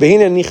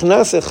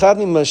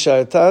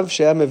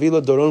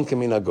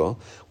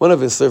 One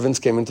of his servants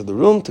came into the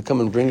room to come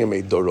and bring him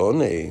a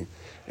doron,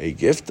 a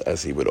gift,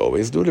 as he would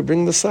always do, to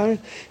bring the sar.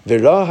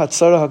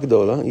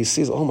 He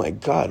sees, oh my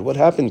God, what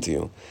happened to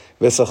you?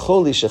 He says,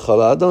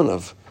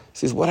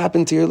 what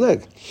happened to your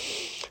leg?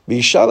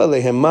 He starts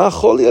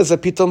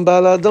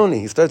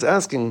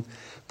asking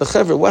the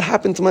chaver, what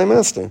happened to my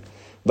master?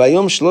 I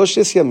saw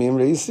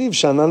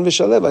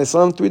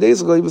him 3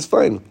 days ago, he was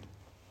fine.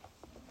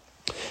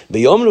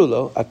 They already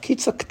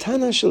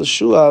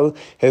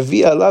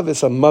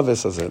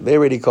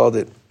called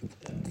it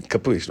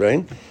kapush,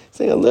 right?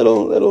 Saying a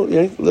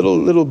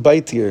little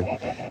bite here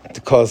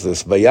to cause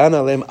this. With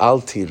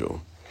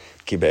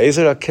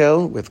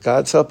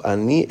God's help,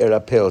 I'm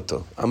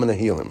going to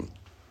heal him.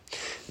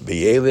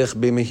 He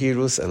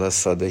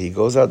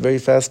goes out very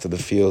fast to the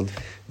field.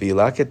 This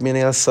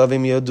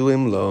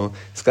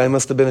guy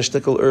must have been a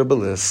shtickle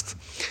herbalist.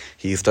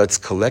 He starts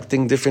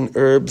collecting different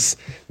herbs.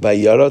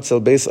 He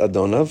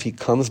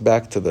comes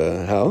back to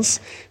the house.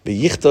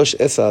 He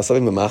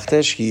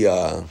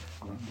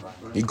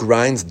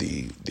grinds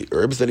the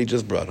herbs that he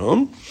just brought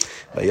home.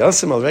 He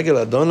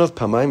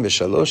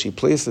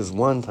places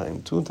 1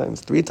 time, 2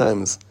 times, 3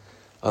 times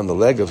on the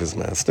leg of his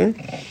master.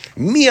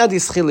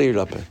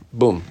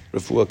 Boom,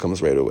 refuah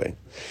comes right away.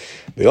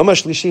 The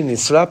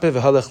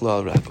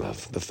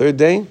 3rd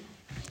day,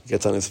 he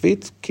gets on his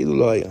feet.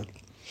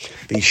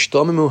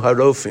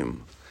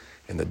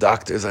 And And the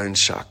doctors are in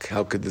shock.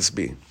 How could this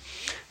be?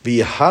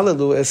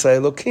 V'yahalalu es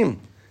ha'elokim.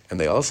 And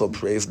they also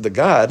praised the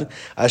God,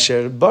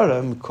 Asher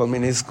bara mikol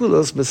minei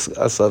sgulos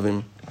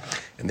b'asavim.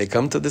 And they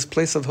come to this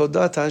place of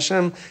Hodah to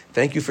Hashem.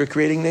 Thank you for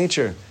creating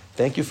nature.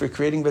 Thank you for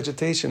creating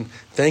vegetation.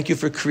 Thank you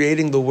for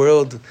creating the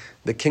world,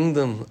 the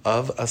kingdom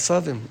of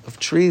asavim, of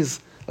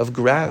trees, of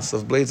grass,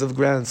 of blades of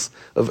grass,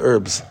 of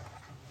herbs.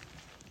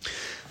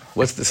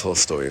 What's this whole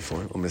story for?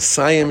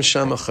 Umesayim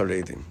shama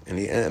charedim. And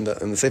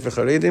in the Sefer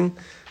Charedim,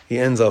 he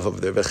ends off over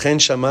there. V'chen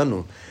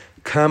shamanu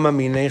kama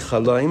minei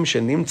chalaim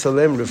shenimtza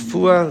lehem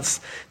refuas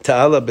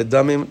ta'ala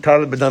bedamim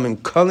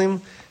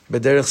kolim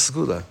b'derech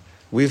segula.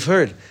 We've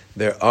heard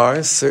there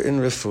are certain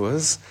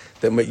refuas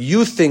that what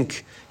you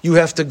think you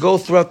have to go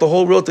throughout the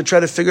whole world to try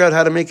to figure out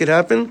how to make it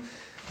happen.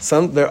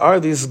 There are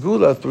these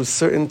segula through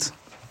certain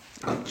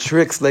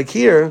tricks, like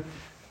here,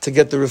 to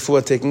get the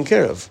refuah taken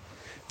care of.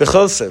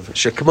 B'chosev,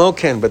 shekmo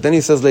ken, but then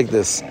he says like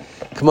this,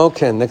 kmo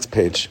ken, next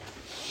page.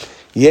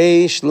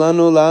 Yesh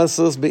lanu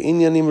lasos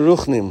be'inyanim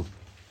ruchnim.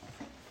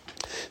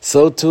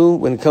 So too,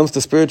 when it comes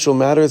to spiritual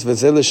matters,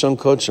 v'zeh l'shon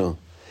kodsho,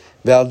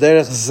 ve'al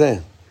derech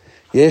zeh,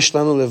 yesh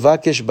lanu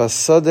levakesh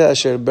basodeh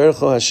asher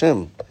bercho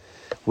Hashem.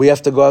 We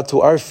have to go out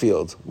to our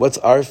field. What's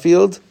our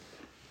field?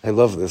 I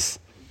love this.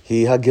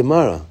 Hi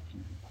ha-gemara.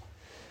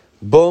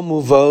 Bo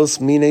muvos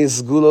minei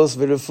sgulos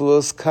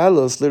v'refuos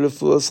kalos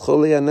l'refuos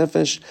cholei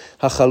hanefesh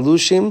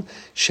hachalushim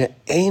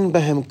she'ein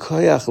bahem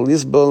koyach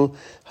lisbol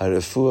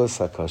harefuos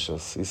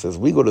hakashos. He says,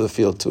 we go to the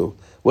field too.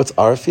 What's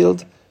our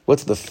field?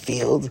 What's the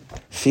field?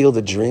 Field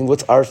of dream.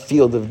 What's our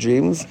field of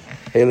dreams?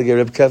 Heilige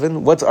Reb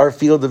Kevin, what's our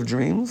field of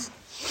dreams?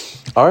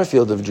 Our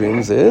field of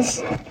dreams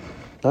is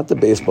not the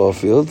baseball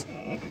field.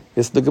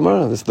 It's the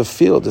Gemara. It's the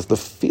field. It's the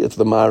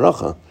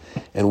Ma'aracha.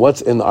 And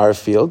what's in our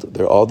field?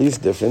 There are all these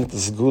different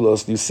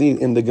sgulos you see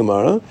in the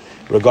Gemara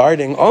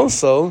regarding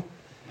also.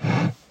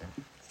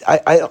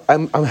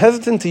 I'm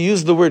hesitant to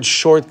use the word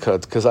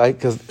shortcut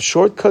because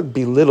shortcut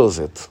belittles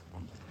it.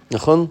 I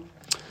don't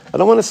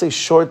want to say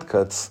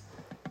shortcuts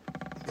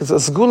because a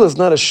sgula is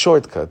not a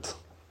shortcut.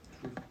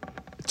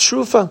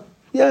 Trufa,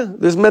 yeah.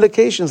 There's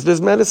medications.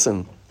 There's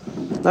medicine.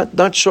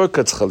 Not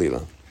shortcuts,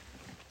 Khalila.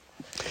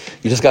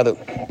 You just gotta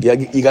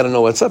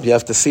know what's up. You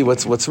have to see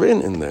what's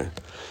written in there.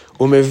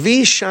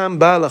 Umevi sham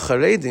ba'al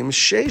hacharedim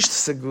sheish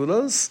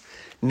segulos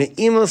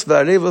neimos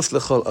v'arevos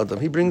lechol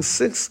adam. He brings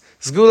 6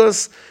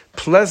 segulos,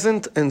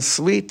 pleasant and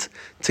sweet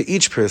to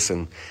each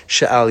person.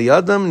 She'al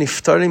yadam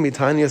niftarim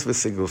mitanyas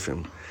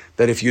v'segufim.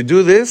 That if you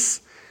do this,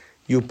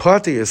 you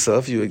party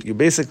yourself. You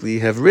basically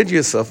have rid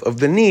yourself of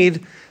the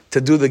need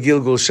to do the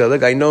Gilgul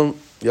Sheleg. I know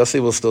Yossi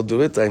will still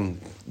do it. I'm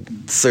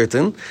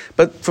certain.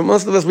 But for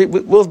most of us,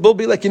 we'll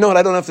be like, you know what,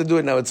 I don't have to do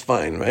it now, it's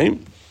fine, right?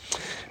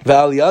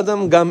 Ve'al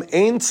yadam gam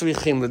ein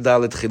tzrichim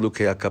ledalet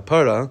chilukei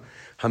hakapara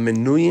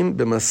hamenuyim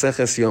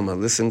b'maseches yoma.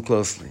 Listen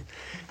closely.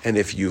 And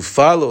if you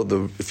follow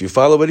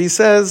what he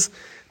says,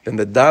 then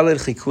the dalet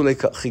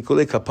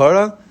chilukei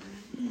kapara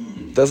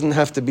doesn't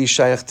have to be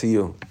shaykh to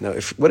you. Now,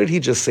 what did he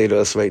just say to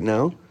us right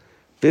now?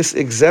 This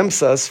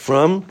exempts us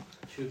from.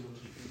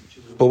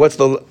 But what's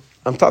the?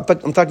 I'm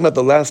talking about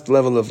the last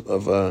level of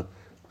the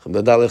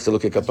dalet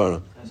chilukei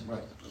kapara. That's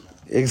right.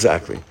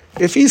 Exactly.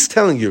 If he's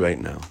telling you right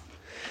now,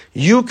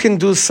 you can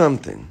do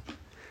something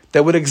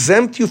that would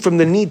exempt you from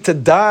the need to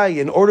die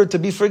in order to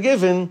be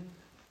forgiven,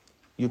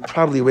 you'd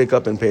probably wake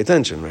up and pay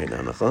attention right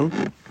now, Nachon?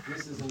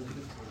 This is in the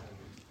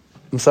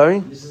 1500s. I'm sorry?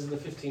 This is in the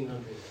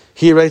 1500s.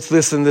 He writes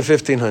this in the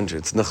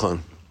 1500s,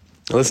 Nachon.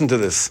 Now listen to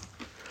this.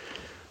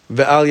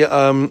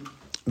 V'zochim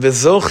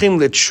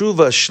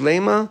letshuva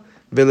shlema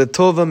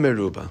ve'letova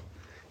meruba.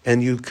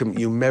 And you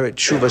merit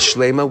tshuva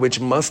shlema, which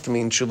must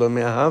mean tshuva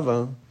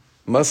me'ahava.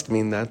 Must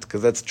mean that,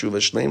 because that's tshuva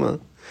shlema.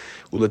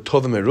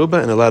 Uletova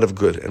meruba, and a lot of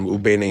good. And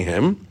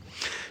ubeinehem,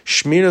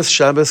 shmiras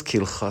Shabbos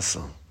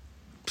kilchasa.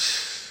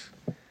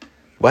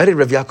 Why did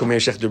Rav Yaakov Meir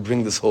Shechter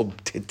bring this whole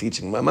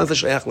teaching?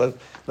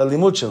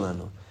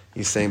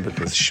 He's saying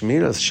because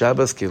shmiras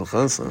Shabbos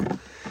kilchasa,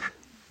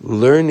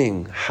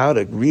 learning how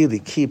to really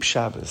keep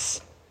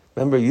Shabbos.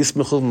 Remember,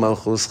 Yismechu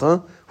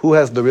Malchuscha, who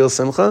has the real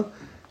simcha?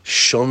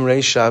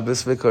 Shomrei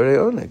Shabbos v'korei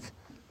oneg.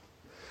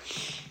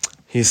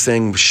 He's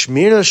saying,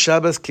 Shmira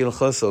Shabbos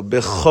kilchoso,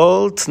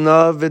 bechol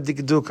tna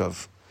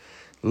v'dikdukav.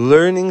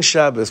 Learning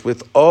Shabbos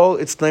with all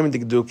its time and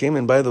dikdukim.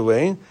 And by the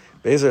way,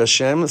 Be'ezer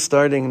Hashem,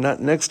 starting not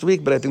next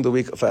week, but I think the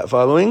week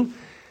following,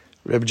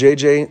 Reb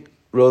J.J.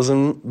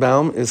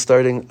 Rosenbaum is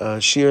starting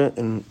a shir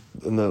in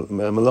the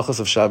Melachos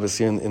of Shabbos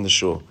here in the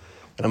shul.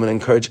 And I'm going to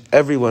encourage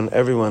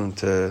everyone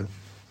to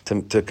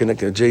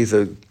connect. Jay's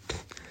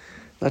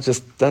not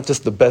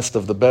just the best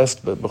of the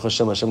best, but Baruch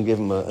Hashem gave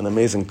him an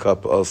amazing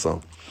cup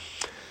also.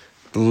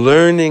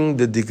 Learning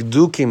the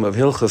dikdukim of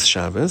Hilchos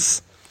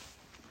Shabbos,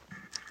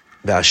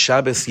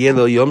 VaShabbos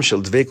yelo yom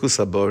shel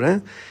dvekus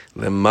habore,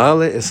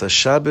 lemale es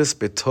haShabbos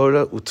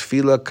beTorah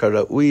utfila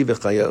karaui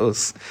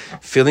v'chayaos.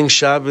 Filling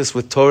Shabbos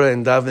with Torah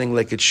and davening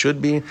like it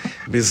should be,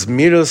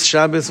 bizmiros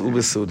Shabbos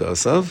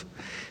ubesudasav,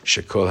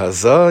 Shekol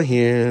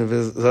hazahir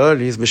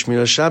v'zaris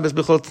b'shmira Shabbos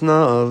b'chol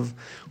tnav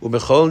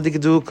u'b'chol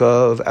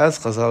digdukov, as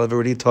Chazal have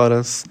already taught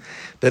us,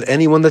 that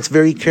anyone that's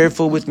very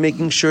careful with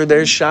making sure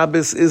their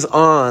Shabbos is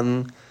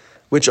on,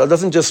 which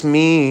doesn't just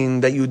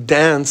mean that you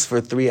dance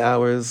for 3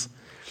 hours.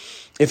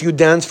 If you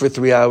dance for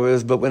 3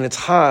 hours, but when it's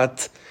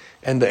hot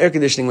and the air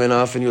conditioning went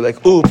off and you're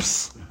like,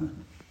 oops,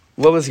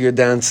 what was your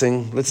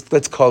dancing?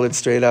 Let's call it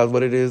straight out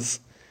what it is.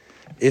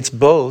 It's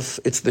both.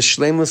 It's the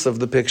shlemus of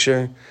the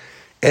picture.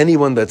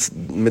 Anyone that's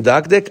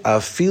medagdek,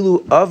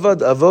 afilu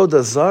avad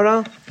avoda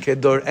zara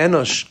kedor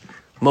enosh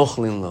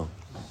mochlin lo.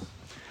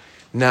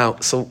 Now,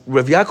 so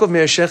Rav Yaakov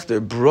Meir Shechter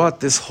brought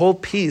this whole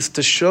piece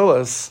to show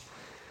us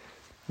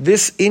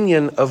this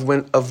inyan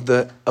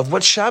of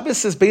what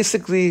Shabbos is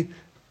basically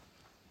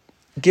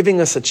giving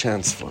us a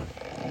chance for.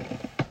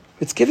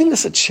 It's giving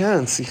us a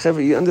chance.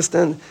 You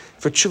understand?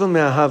 For tshuva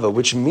me'ahava,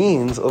 which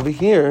means over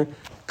here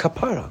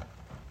kapara.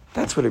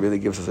 That's what it really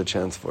gives us a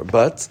chance for.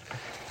 But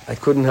I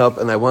couldn't help,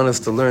 and I want us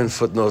to learn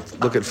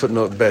look at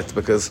footnote bet,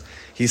 because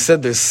he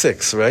said there's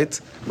 6,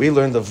 right? We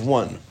learned of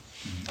 1.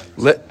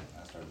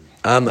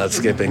 I'm not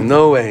skipping.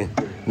 No way.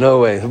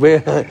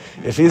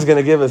 If he's going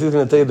to give us, he's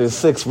going to tell you there's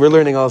 6. We're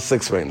learning all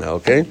 6 right now,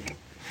 okay?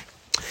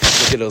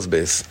 Look at those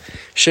base.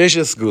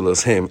 Sheshes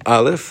gulos, hem,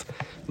 aleph,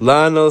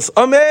 lanos,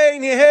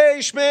 amen, yehei,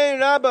 shmei,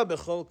 rabba,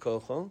 bechol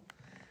kocho,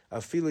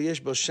 afilu yesh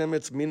bo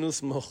shemetz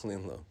minus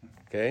mochlin lo.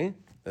 Okay?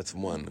 That's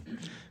 1.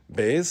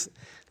 Beis,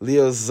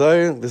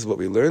 liozar, this is what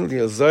we learned,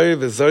 liozar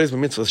v'zaris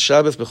b'mitzvah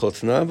Shabbos b'chol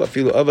tnav,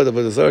 afilu avad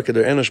avodah zara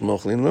keder enosh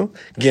mochlin lo.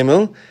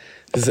 Gimel,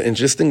 this is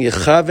interesting,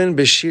 yechaven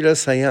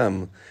b'shiras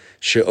hayam,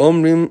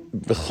 she'omrim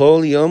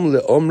b'chol yom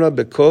le'omra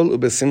b'kol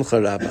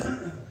u'besimcha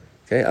rabba.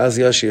 Okay? Az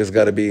Yashi has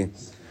got to be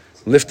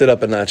lifted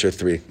up a notch or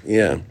 3.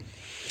 Yeah.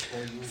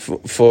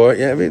 For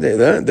every day.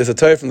 There's a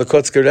Torah from the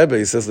Kotzker Rebbe.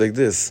 He says like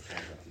this.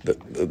 The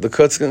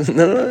Kotzker,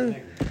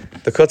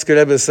 the Kotzker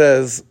Rebbe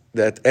says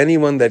that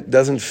anyone that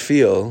doesn't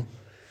feel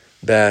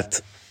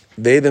that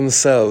they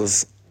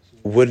themselves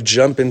would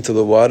jump into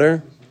the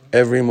water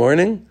every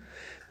morning,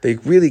 they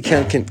really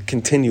can't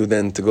continue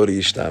then to go to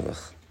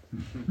Yishtabach.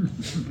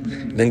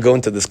 Then go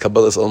into this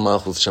Kabbalah's Ol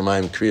Malchus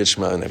Shamayim, Kriyat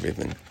Shema and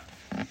everything.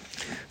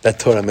 That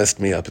Torah messed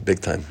me up big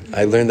time.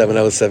 I learned that when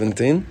I was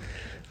 17.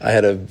 I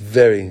had a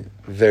very,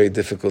 very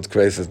difficult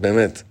crisis,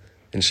 Bemet,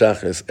 in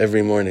Shachris,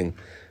 every morning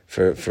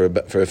for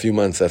a few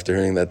months after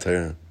hearing that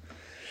Torah.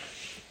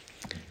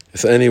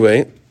 So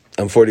anyway,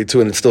 I'm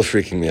 42 and it's still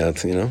freaking me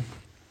out, you know?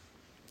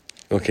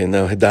 Okay,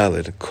 now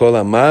Hidalid. Kol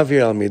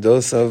ha'mavir al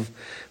midosav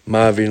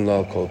mavir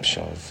lo kol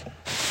pshav.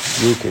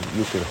 You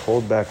could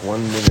hold back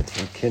 1 minute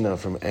from kina,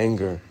 from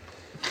anger,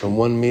 from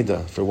 1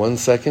 midah, for 1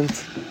 second.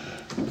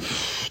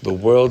 The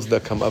worlds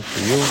that come up for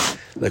you,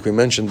 like we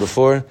mentioned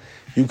before,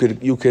 you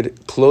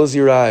could close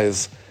your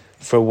eyes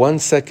for 1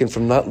 second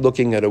from not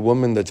looking at a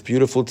woman that's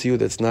beautiful to you,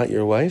 that's not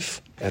your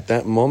wife. At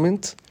that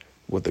moment,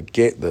 with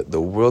the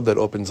world that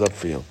opens up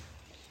for you,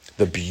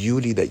 the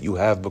beauty that you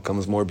have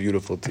becomes more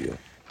beautiful to you.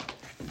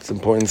 It's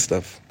important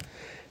stuff.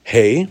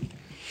 Hey,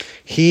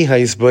 he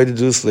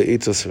ha'isboidedus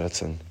le'itos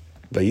ratzon,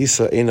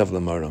 vayisa einav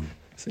lamaram.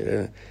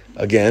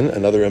 Again,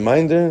 another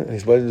reminder.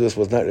 Ha'isboidedus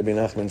was not Rabbi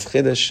Nachman's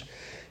chiddush.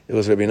 It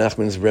was Rabbi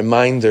Nachman's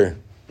reminder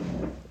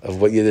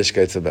of what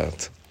Yiddishkeit's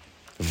about.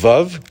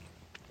 Vav,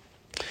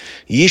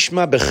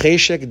 Yishma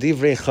b'cheshek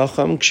divrei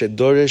chacham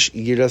kshedoresh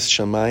yiras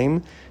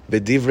shamayim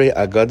b'divrei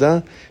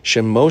agada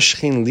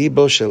shemoshchin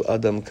libo shel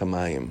adam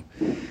kamayim.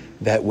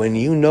 That when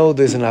you know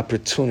there's an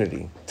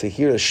opportunity to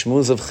hear a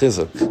shmuz of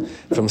chizuk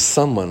from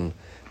someone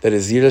that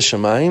is yiras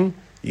shamayim,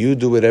 you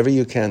do whatever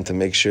you can to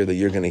make sure that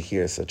you're going to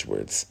hear such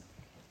words.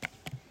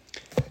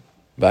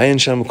 Back in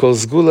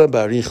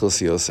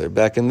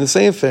the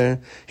Sefer,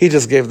 he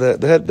just gave the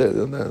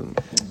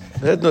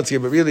head notes here,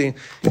 but really,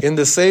 in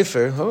the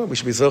Sefer, we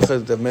should be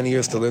zocheh to have many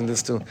years to learn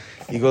this too.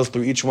 He goes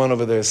through each one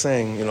over there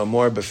saying,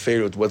 more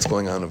beferut, what's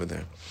going on over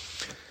there.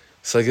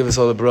 So I give us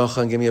all a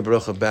bracha and give me a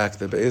bracha back.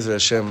 That Be'ezer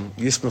Hashem,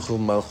 Yismechu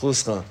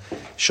Malchuscha,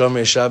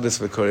 Shomer Shabbos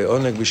v'Korei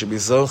Oneg, we should be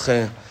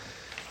zocheh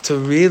to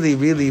really,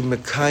 really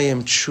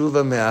mekayim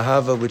tshuva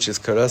me'ahava, which is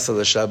karasa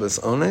l'Shabbos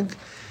Oneg,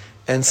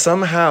 and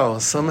somehow,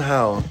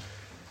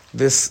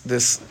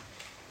 this,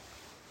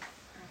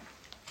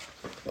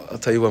 I'll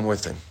tell you one more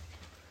thing.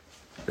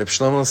 Reb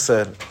Shlomo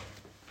said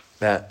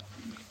that,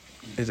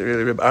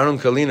 Reb Aaron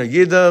Kalina,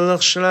 Yida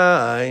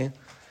l'chshrai.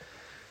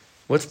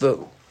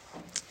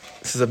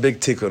 This is a big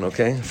tikkun,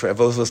 okay? For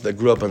those of us that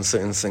grew up on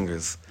certain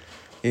singers.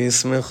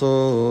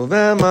 Yismechu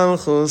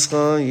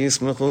v'malchuscha,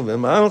 Yismechu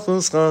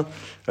v'malchuscha.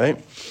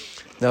 Right?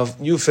 Now,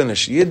 you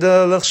finish.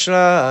 Yida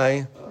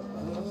l'chshrai.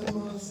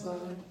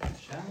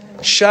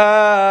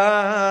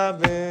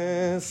 Shabbos.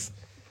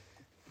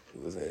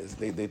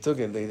 They took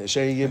it. They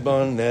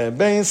Sheyibon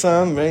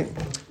Beisam, right?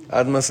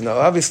 Ad Masay. Now,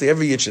 obviously,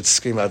 every yid should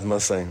scream Ad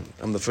Masay.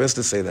 I'm the first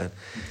to say that.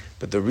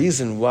 But the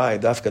reason why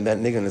Dafka that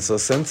niggun is so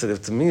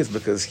sensitive to me is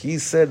because he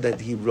said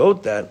that he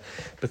wrote that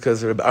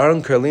because Reb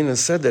Aaron Karlina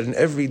said that in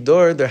every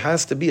door there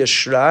has to be a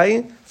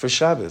shrai for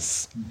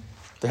Shabbos.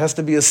 There has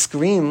to be a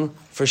scream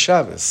for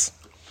Shabbos.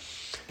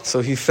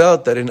 So he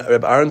felt that in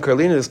Reb Aaron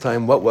Karlina's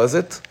time, what was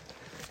it?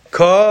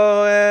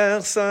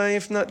 Koach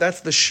Saifna.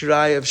 That's the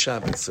Shrai of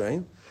Shabbos,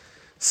 right?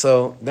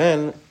 So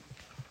then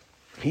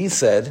he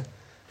said,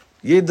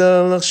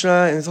 Yidal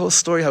Shrai, and his whole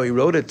story, how he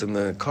wrote it in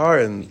the car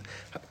and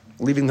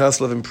leaving the house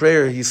in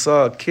prayer, he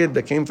saw a kid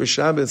that came for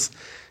Shabbos.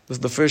 It was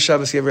the first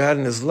Shabbos he ever had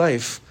in his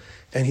life.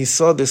 And he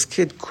saw this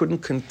kid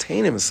couldn't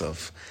contain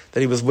himself, that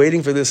he was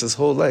waiting for this his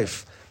whole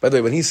life. By the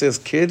way, when he says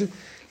kid,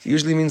 he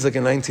usually means like a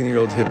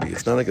 19-year-old hippie.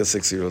 It's not like a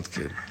 6-year-old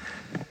kid.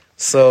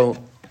 So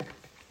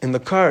in the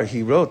car,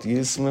 he wrote,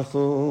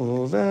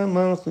 Yismachu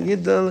v'malchu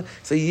yidal,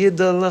 say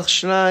Yidal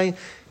Shrai.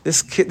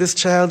 This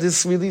child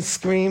is really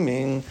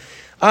screaming,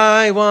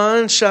 I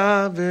want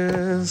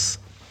Shabbos.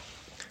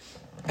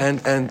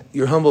 And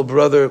your humble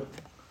brother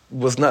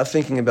was not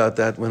thinking about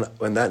that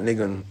when that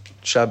nigun,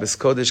 Shabbos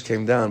Kodesh,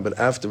 came down, but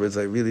afterwards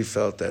I really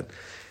felt that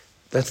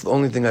that's the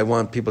only thing I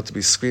want people to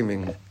be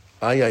screaming,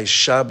 Ayay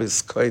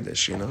Shabbos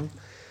Kodesh, you know?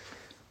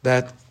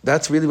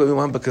 That's really what we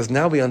want, because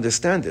now we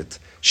understand it.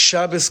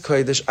 Shabbos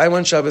Kodesh, I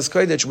want Shabbos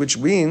Kodesh, which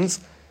means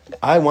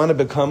I want to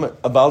become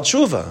a Baal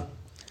Tshuva.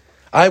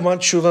 I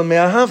want Tshuva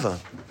Me'ahava.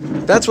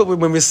 That's what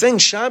when we're saying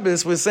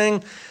Shabbos, we're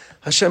saying,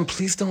 Hashem,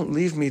 please don't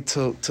leave me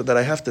till that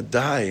I have to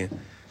die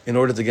in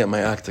order to get my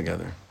act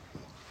together.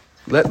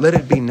 Let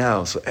it be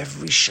now. So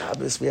every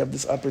Shabbos we have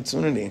this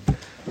opportunity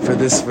for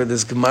this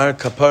Gemar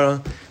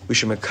Kapara. We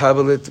should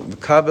mekabel it,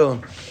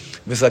 mekabel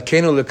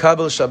v'zakenu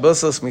lekabel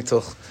Shabbosos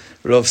mitoch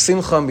Rav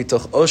Simcha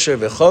mitoch Osher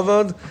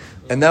v'chovod.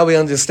 And now we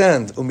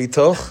understand.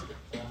 Umitoch.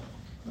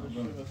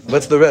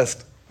 What's the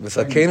rest?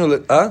 V'zakenu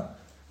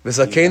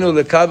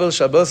lekabel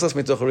Shabbosos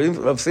mitoch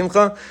Rav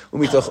Simcha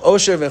umitoch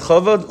Osher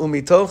v'chovod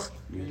umitoch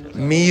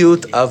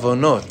miyut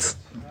avonot.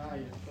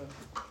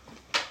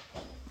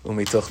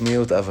 Umitoch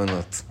miyut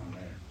avonot.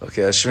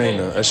 Okay,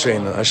 Ashreinu.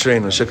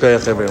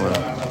 Shekayach everyone.